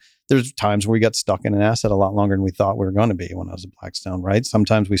or now, there's times where we got stuck in an asset a lot longer than we thought we were going to be when I was at Blackstone, right?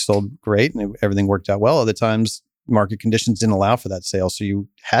 Sometimes we sold great and everything worked out well. Other times, market conditions didn't allow for that sale, so you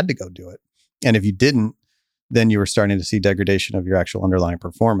had to go do it. And if you didn't, then you were starting to see degradation of your actual underlying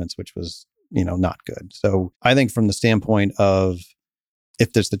performance, which was, not good. So I think from the standpoint of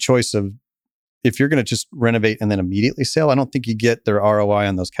if there's the choice of, if you're going to just renovate and then immediately sell, I don't think you get their ROI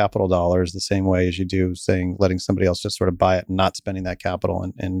on those capital dollars the same way as you do letting somebody else just sort of buy it and not spending that capital.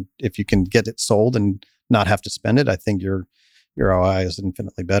 And if you can get it sold and not have to spend it, I think your ROI is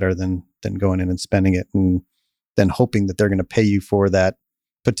infinitely better than going in and spending it and then hoping that they're going to pay you for that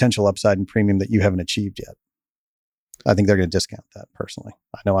potential upside and premium that you haven't achieved yet. I think they're going to discount that personally.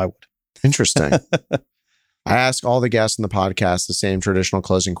 I know I would. Interesting. I ask all the guests in the podcast the same traditional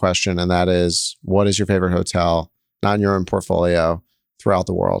closing question, and that is, what is your favorite hotel, not in your own portfolio, throughout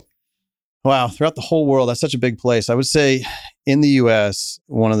the world? Wow, throughout the whole world, that's such a big place. I would say in the US,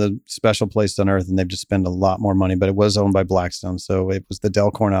 one of the special places on earth, and they've just spent a lot more money, but it was owned by Blackstone. So it was the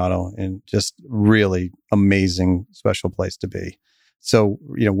Del Coronado, and just really amazing, special place to be. So,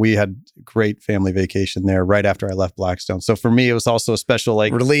 we had great family vacation there right after I left Blackstone. So for me, it was also a special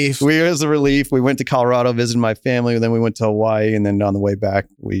relief. It was a relief. We went to Colorado, visited my family, and then we went to Hawaii. And then on the way back,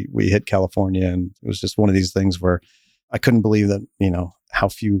 we hit California. And it was just one of these things where I couldn't believe that, how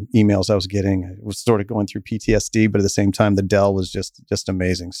few emails I was getting. I was sort of going through PTSD, but at the same time, the Dell was just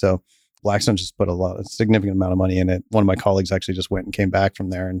amazing. So Blackstone just put a significant amount of money in it. One of my colleagues actually just went and came back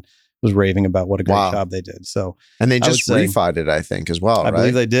from there and was raving about what a great job they did. So, and they just refied it, I think, as well. I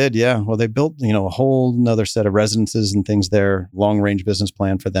believe they did. Yeah. Well, they built, a whole nother set of residences and things there, long range business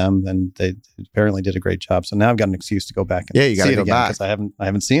plan for them. And they apparently did a great job. So now I've got an excuse to go back and you got to go back because I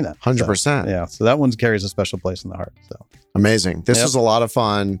haven't seen it. 100%. So that one carries a special place in the heart. So amazing. This was a lot of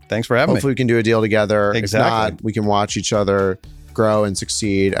fun. Thanks for having me. Hopefully we can do a deal together. Exactly. If not, we can watch each other grow and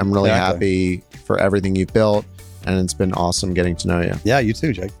succeed. I'm really happy for everything you've built. And it's been awesome getting to know you. Yeah, you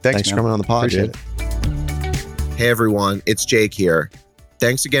too, Jake. Thanks for coming on the pod, Appreciate it. Hey, everyone. It's Jake here.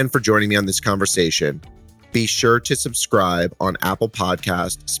 Thanks again for joining me on this conversation. Be sure to subscribe on Apple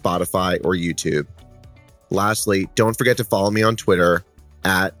Podcasts, Spotify, or YouTube. Lastly, don't forget to follow me on Twitter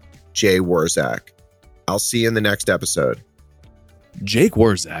 @JWurzak. I'll see you in the next episode. Jake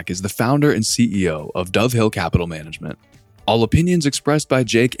Wurzak is the founder and CEO of Dove Hill Capital Management. All opinions expressed by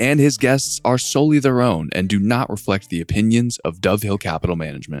Jake and his guests are solely their own and do not reflect the opinions of Dove Hill Capital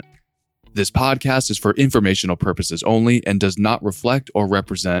Management. This podcast is for informational purposes only and does not reflect or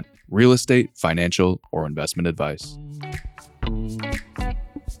represent real estate, financial, or investment advice.